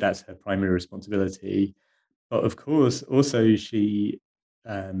assume that that's her primary responsibility. But of course, also she's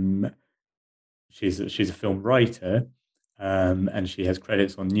a film writer, and she has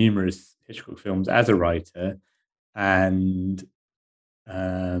credits on numerous Hitchcock films as a writer, and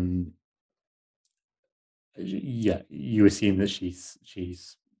yeah, you assume that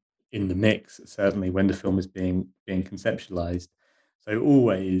she's in the mix, certainly when the film is being conceptualized. So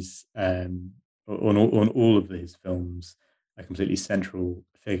always on all of his films, a completely central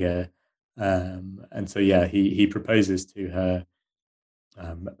figure. And so yeah, he proposes to her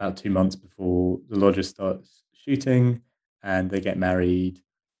about 2 months before the lodger starts shooting, and they get married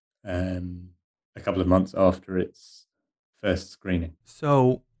a couple of months after its first screening.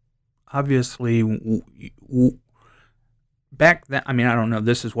 So obviously, back then, I mean, I don't know.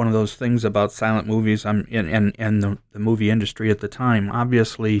 This is one of those things about silent movies. And the movie industry at the time.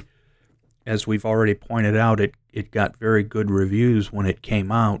 Obviously, as we've already pointed out, it got very good reviews when it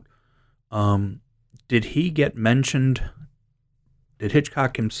came out. Did he get mentioned? Did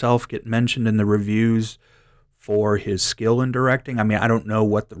Hitchcock himself get mentioned in the reviews for his skill in directing? I mean, I don't know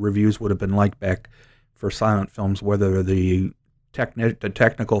what the reviews would have been like back for silent films, whether the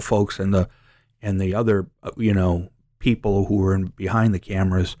technical folks and the other people who were behind the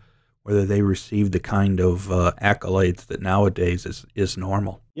cameras, whether they received the kind of accolades that nowadays is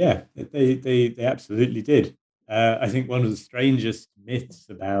normal. Yeah, they absolutely did. I think one of the strangest myths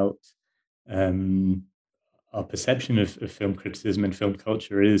about our perception of film criticism and film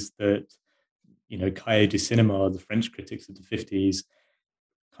culture is that, Cahiers du Cinéma, the French critics of the 50s,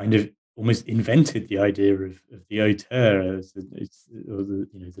 kind of almost invented the idea of the auteur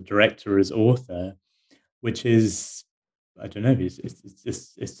the director as author, which is, I don't know, it's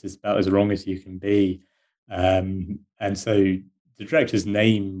just about as wrong as you can be. And so the director's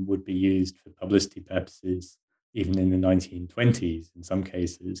name would be used for publicity purposes, even in the 1920s in some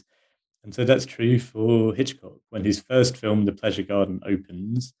cases. And so that's true for Hitchcock. When his first film, The Pleasure Garden,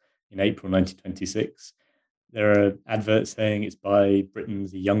 opens in April 1926, there are adverts saying it's by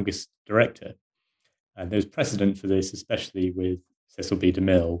Britain's youngest director. And there's precedent for this, especially with Cecil B.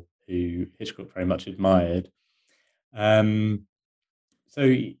 DeMille, who Hitchcock very much admired. So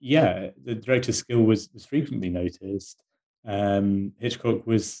yeah, the director's skill was frequently noticed. Hitchcock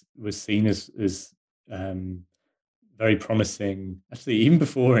was seen as very promising, actually, even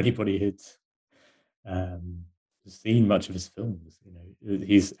before anybody had seen much of his films.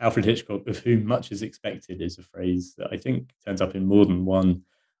 He's Alfred Hitchcock, of whom much is expected, is a phrase that I think turns up in more than one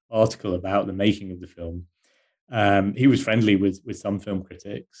article about the making of the film. He was friendly with some film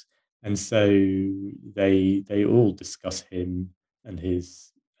critics, and so they all discuss him and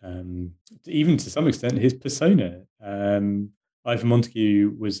his, even to some extent, his persona. Ivan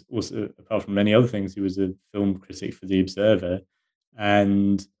Montague was also, apart from many other things, he was a film critic for The Observer,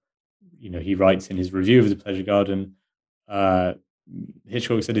 and he writes in his review of The Pleasure Garden,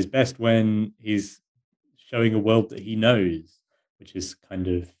 Hitchcock's at his best when he's showing a world that he knows, which is kind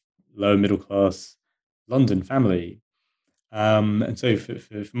of lower middle class London family. And so for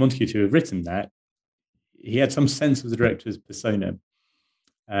Montague to have written that, he had some sense of the director's persona.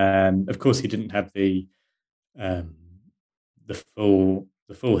 Of course, he didn't have um, the full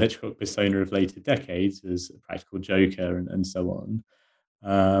Hitchcock persona of later decades as a practical joker and so on.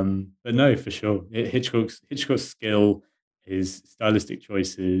 But no, for sure, Hitchcock's skill, his stylistic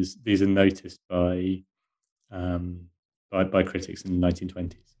choices, these are noticed um, by critics in the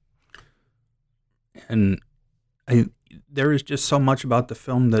 1920s. And there is just so much about the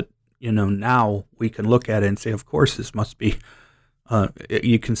film that, now we can look at it and say, of course, this must be.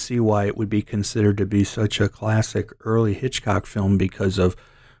 You can see why it would be considered to be such a classic early Hitchcock film, because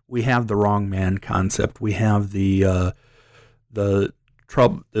we have the wrong man concept. We have the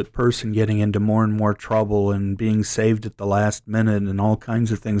trouble, the person getting into more and more trouble and being saved at the last minute, and all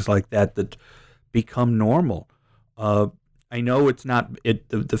kinds of things like that become normal. I know it's not.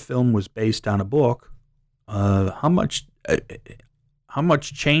 The film was based on a book. How much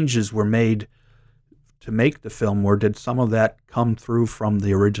changes were made to make the film, or did some of that come through from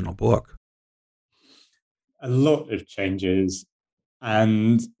the original book? A lot of changes,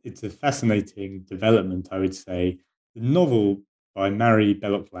 and it's a fascinating development, I would say. The novel by Mary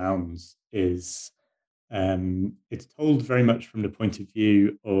Belloc Lowndes is it's told very much from the point of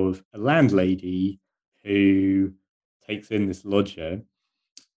view of a landlady who takes in this lodger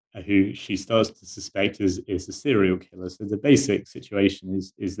who she starts to suspect is a serial killer. So the basic situation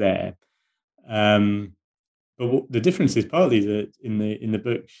is there. Um, but the difference is partly that in the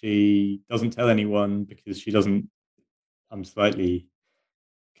book she doesn't tell anyone because she doesn't. I'm slightly.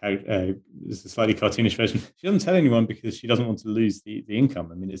 It's a slightly cartoonish version. She doesn't tell anyone because she doesn't want to lose the income.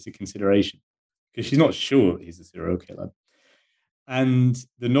 I mean, it's a consideration because she's not sure he's a serial killer. And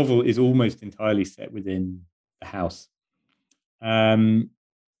the novel is almost entirely set within the house. Um,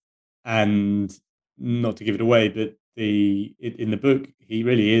 and not to give it away, but in the book, he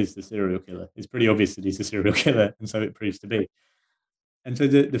really is the serial killer. It's pretty obvious that he's a serial killer, and so it proves to be. And so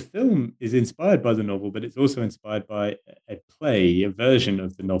the film is inspired by the novel, but it's also inspired by a play, a version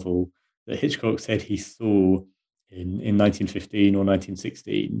of the novel that Hitchcock said he saw in 1915 or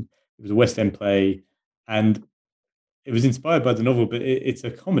 1916. It was a West End play, and it was inspired by the novel, but it's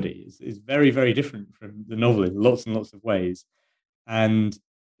a comedy. It's very, very different from the novel in lots and lots of ways. And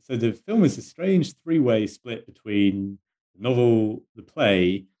so the film is a strange three-way split between the novel, the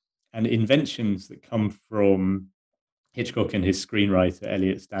play, and inventions that come from Hitchcock and his screenwriter,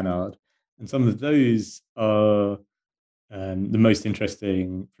 Elliot Stannard. And some of those are the most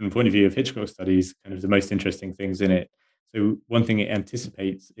interesting, from the point of view of Hitchcock studies, kind of the most interesting things in it. So one thing it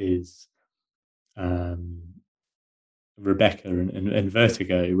anticipates is um, Rebecca and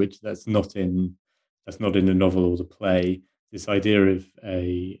Vertigo, which that's not in the novel or the play. This idea of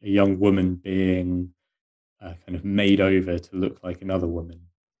a young woman being kind of made over to look like another woman,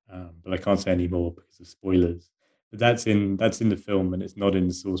 but I can't say any more because of spoilers. But that's in the film, and it's not in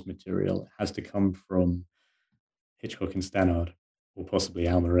the source material. It has to come from Hitchcock and Stannard, or possibly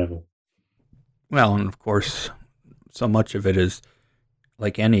Alma Revel. Well, and of course, so much of it is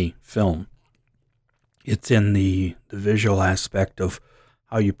like any film. It's in the visual aspect of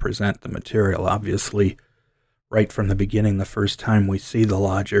how you present the material. Obviously, right from the beginning, the first time we see the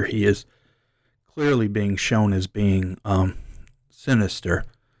lodger, he is clearly being shown as being sinister.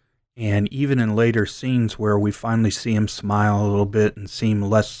 And even in later scenes where we finally see him smile a little bit and seem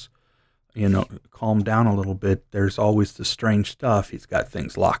less, calm down a little bit, there's always the strange stuff. He's got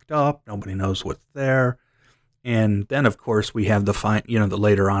things locked up. Nobody knows what's there. And then, of course, we have the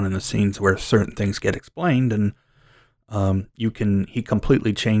later on in the scenes where certain things get explained, and he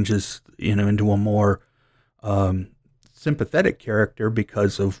completely changes, into a more sympathetic character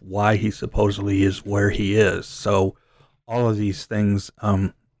because of why he supposedly is where he is. So all of these things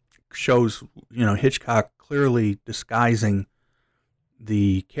shows, Hitchcock clearly disguising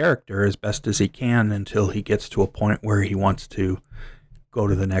the character as best as he can until he gets to a point where he wants to go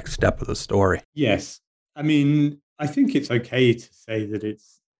to the next step of the story. Yes. I mean, I think it's okay to say that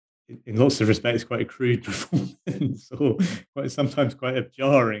it's, in lots of respects, quite a crude performance, or sometimes quite a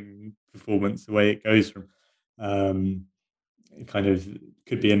jarring performance, the way it goes from it kind of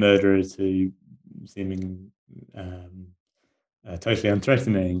could be a murderer to seeming totally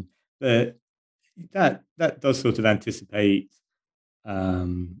unthreatening. But that does sort of anticipate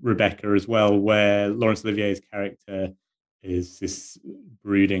Rebecca as well, where Laurence Olivier's character is this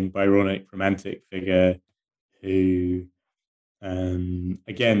brooding, Byronic, romantic figure who,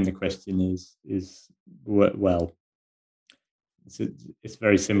 again, the question is well, it's a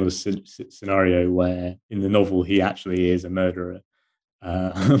very similar scenario where in the novel he actually is a murderer.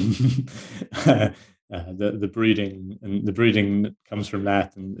 Um, the breeding comes from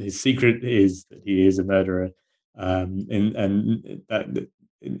that, and his secret is that he is a murderer. And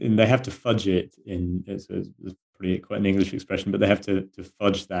they have to fudge it in. It's pretty quite an English expression, but they have to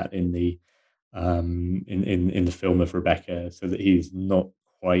fudge that in the in the film of Rebecca, so that he's not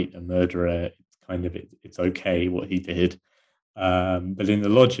quite a murderer. It's kind of it's okay what he did, but in the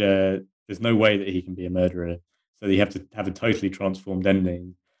Lodger, there's no way that he can be a murderer. So you have to have a totally transformed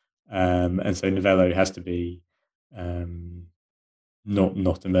ending, and so Novello has to be not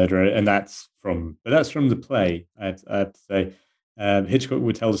a murderer, and that's from the play. I have to say, Hitchcock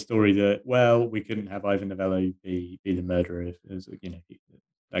would tell the story that, well, we couldn't have Ivan Novello be the murderer, as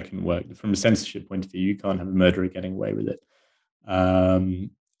that couldn't work from a censorship point of view. You can't have a murderer getting away with it. And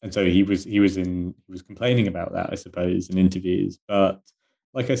so he was complaining about that, I suppose, in interviews. But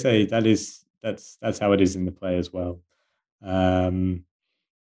like I say, that's how it is in the play as well.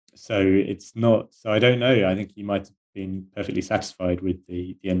 So it's not. So I don't know. I think he might have been perfectly satisfied with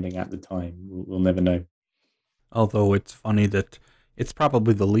the ending at the time. We'll never know. Although it's funny that it's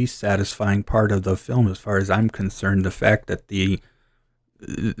probably the least satisfying part of the film, as far as I'm concerned. The fact that the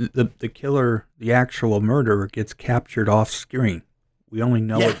killer, the actual murderer, gets captured off screen. We only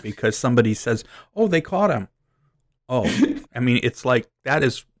know it because somebody says, "Oh, they caught him." Oh, I mean, it's like that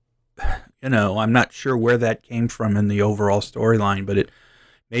is, I'm not sure where that came from in the overall storyline, but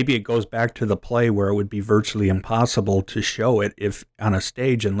maybe it goes back to the play where it would be virtually impossible to show it if on a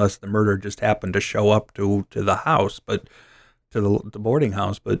stage, unless the murderer just happened to show up to the house, but to the boarding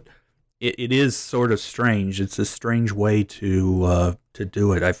house. But it is sort of strange. It's a strange way to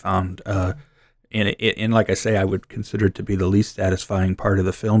do it, I found. And like I say, I would consider it to be the least satisfying part of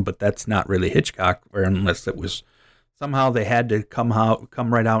the film, but that's not really Hitchcock, or unless it was somehow they had to come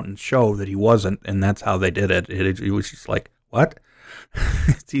right out and show that he wasn't, and that's how they did it. It was just like, what?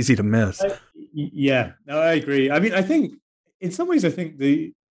 It's easy to miss. Yeah, no, I agree. I mean, I think in some ways, I think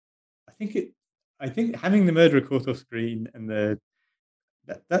having the murderer caught off screen and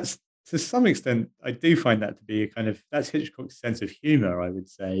that's to some extent, I do find that to be that's Hitchcock's sense of humor, I would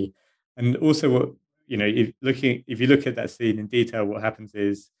say. And also, what if you look at that scene in detail, what happens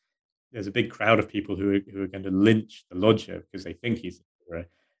is there's a big crowd of people who are going to lynch the lodger because they think he's a murderer,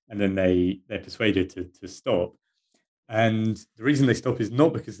 and then they're persuaded to stop. And the reason they stop is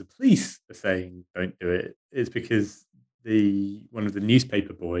not because the police are saying don't do it; it's because one of the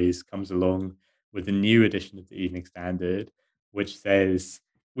newspaper boys comes along with a new edition of the Evening Standard, which says,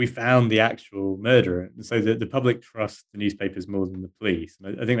 we found the actual murderer. And so the public trusts the newspapers more than the police.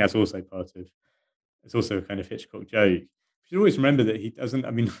 And I think that's also it's also a kind of Hitchcock joke. You should always remember that he doesn't,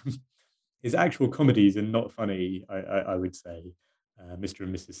 I mean, his actual comedies are not funny, I would say. Mr.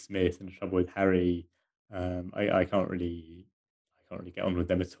 and Mrs. Smith and Trouble with Harry, I can't really get on with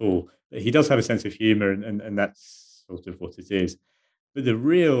them at all. But he does have a sense of humor, and that's sort of what it is. But to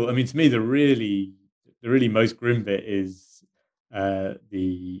me, the really most grim bit is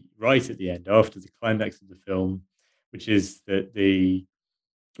the right at the end, after the climax of the film, which is that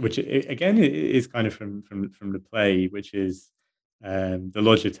which again is kind of from the play, which is the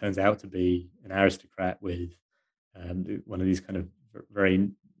lodger turns out to be an aristocrat with one of these kind of very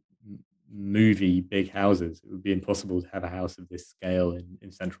movie big houses. It would be impossible to have a house of this scale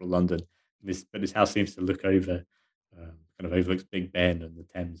in central London. But this house seems to look over, kind of overlooks Big Ben and the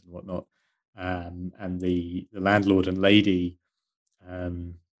Thames and whatnot. And the landlord and lady, I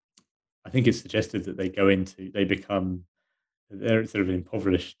think it's suggested that they're sort of an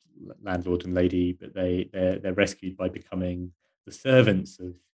impoverished landlord and lady, but they're rescued by becoming the servants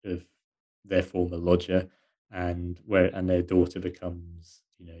of their former lodger, and their daughter becomes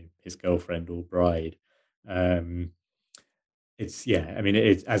his girlfriend or bride. It's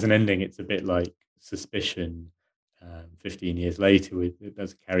as an ending, it's a bit like Suspicion. 15 years later,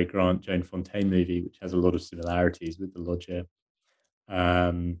 there's a Cary Grant, Joan Fontaine movie, which has a lot of similarities with The Lodger,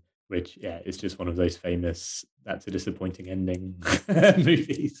 which, is just one of those famous, that's a disappointing ending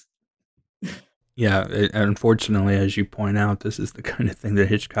movies. Yeah, unfortunately, as you point out, this is the kind of thing that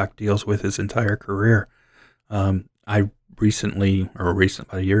Hitchcock deals with his entire career. I recently,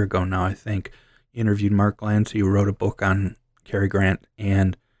 about a year ago now, I think, interviewed Mark Glancy, who wrote a book on Cary Grant,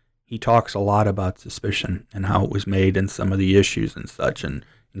 and he talks a lot about Suspicion and how it was made and some of the issues and such, and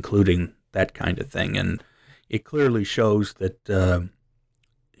including that kind of thing. And it clearly shows that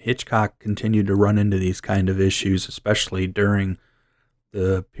Hitchcock continued to run into these kind of issues, especially during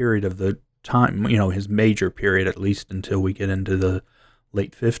the period of the time, his major period, at least until we get into the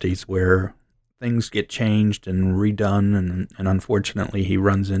late 50s, where things get changed and redone, and unfortunately he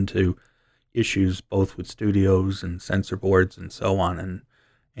runs into issues both with studios and censor boards and so on,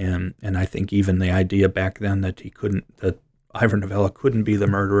 and I think even the idea back then that Ivor Novello couldn't be the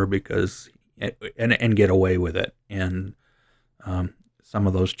murderer because and get away with it, and some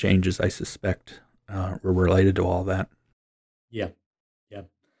of those changes I suspect were related to all that. Yeah, yeah.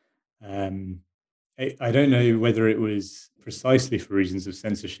 I don't know whether it was precisely for reasons of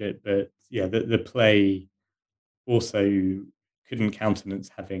censorship, but yeah, the play also couldn't countenance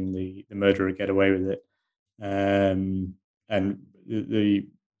having the murderer get away with it, and the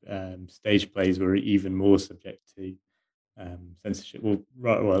stage plays were even more subject to censorship.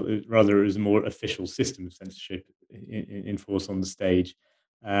 Rather, it was a more official system of censorship in force on the stage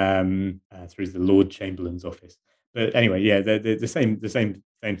through the Lord Chamberlain's office. But anyway, yeah, the same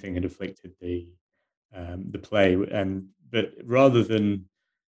thing had afflicted the play, but rather than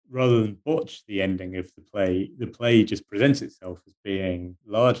botch the ending of the play just presents itself as being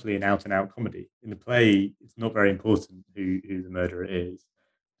largely an out and out comedy. In the play, it's not very important who the murderer is.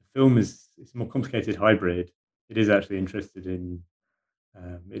 The film it's a more complicated hybrid. It is actually interested in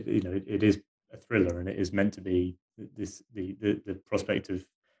it is a thriller, and it is meant to be the prospect of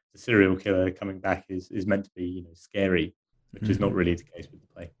the serial killer coming back is meant to be scary, which is not really the case with the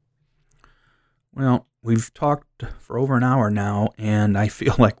play. Well, we've talked for over an hour now, and I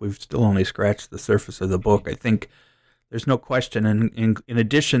feel like we've still only scratched the surface of the book. I think there's no question, in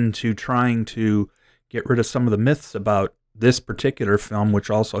addition to trying to get rid of some of the myths about this particular film, which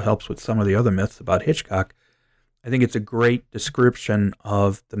also helps with some of the other myths about Hitchcock, I think it's a great description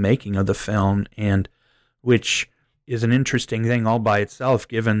of the making of the film, and which is an interesting thing all by itself,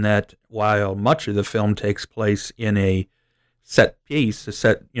 given that while much of the film takes place in a set piece,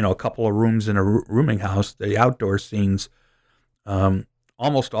 a couple of rooms in a rooming house, the outdoor scenes,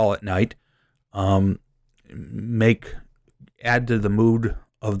 almost all at night, add to the mood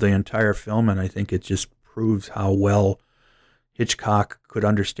of the entire film, and I think it just proves how well Hitchcock could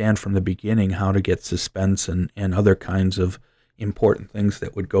understand from the beginning how to get suspense and other kinds of important things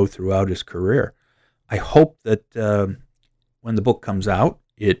that would go throughout his career. I hope that when the book comes out,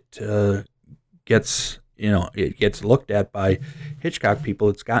 it gets looked at by Hitchcock people.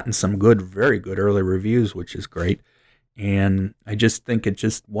 It's gotten some very good early reviews, which is great. And I just think it's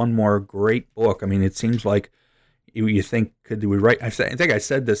just one more great book. I mean, it seems like you think, could we write? I think I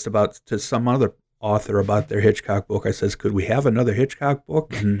said this to some other author about their Hitchcock book. I says, could we have another Hitchcock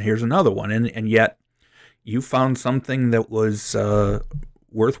book? And here's another one. And yet you found something that was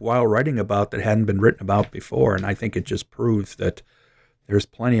worthwhile writing about that hadn't been written about before. And I think it just proves that there's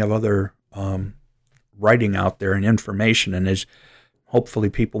plenty of other writing out there and information, and hopefully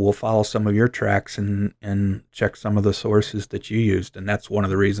people will follow some of your tracks and check some of the sources that you used. And that's one of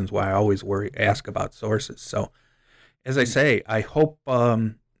the reasons why I always ask about sources. So as I say, I hope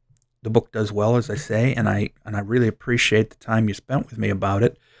the book does well, as I say, and I really appreciate the time you spent with me about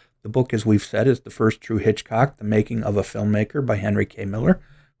it. The book, as we've said, is The First True Hitchcock, The Making of a Filmmaker by Henry K. Miller,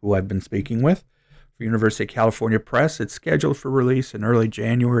 who I've been speaking with. For University of California Press, it's scheduled for release in early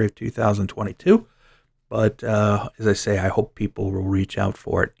January of 2022. But as I say, I hope people will reach out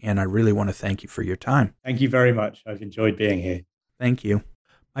for it, and I really want to thank you for your time. Thank you very much. I've enjoyed being here. Thank you.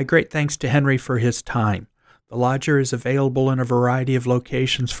 My great thanks to Henry for his time. The Lodger is available in a variety of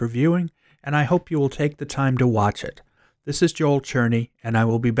locations for viewing, and I hope you will take the time to watch it. This is Joel Cherney, and I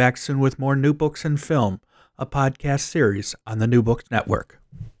will be back soon with more New Books in Film, a podcast series on the New Books Network.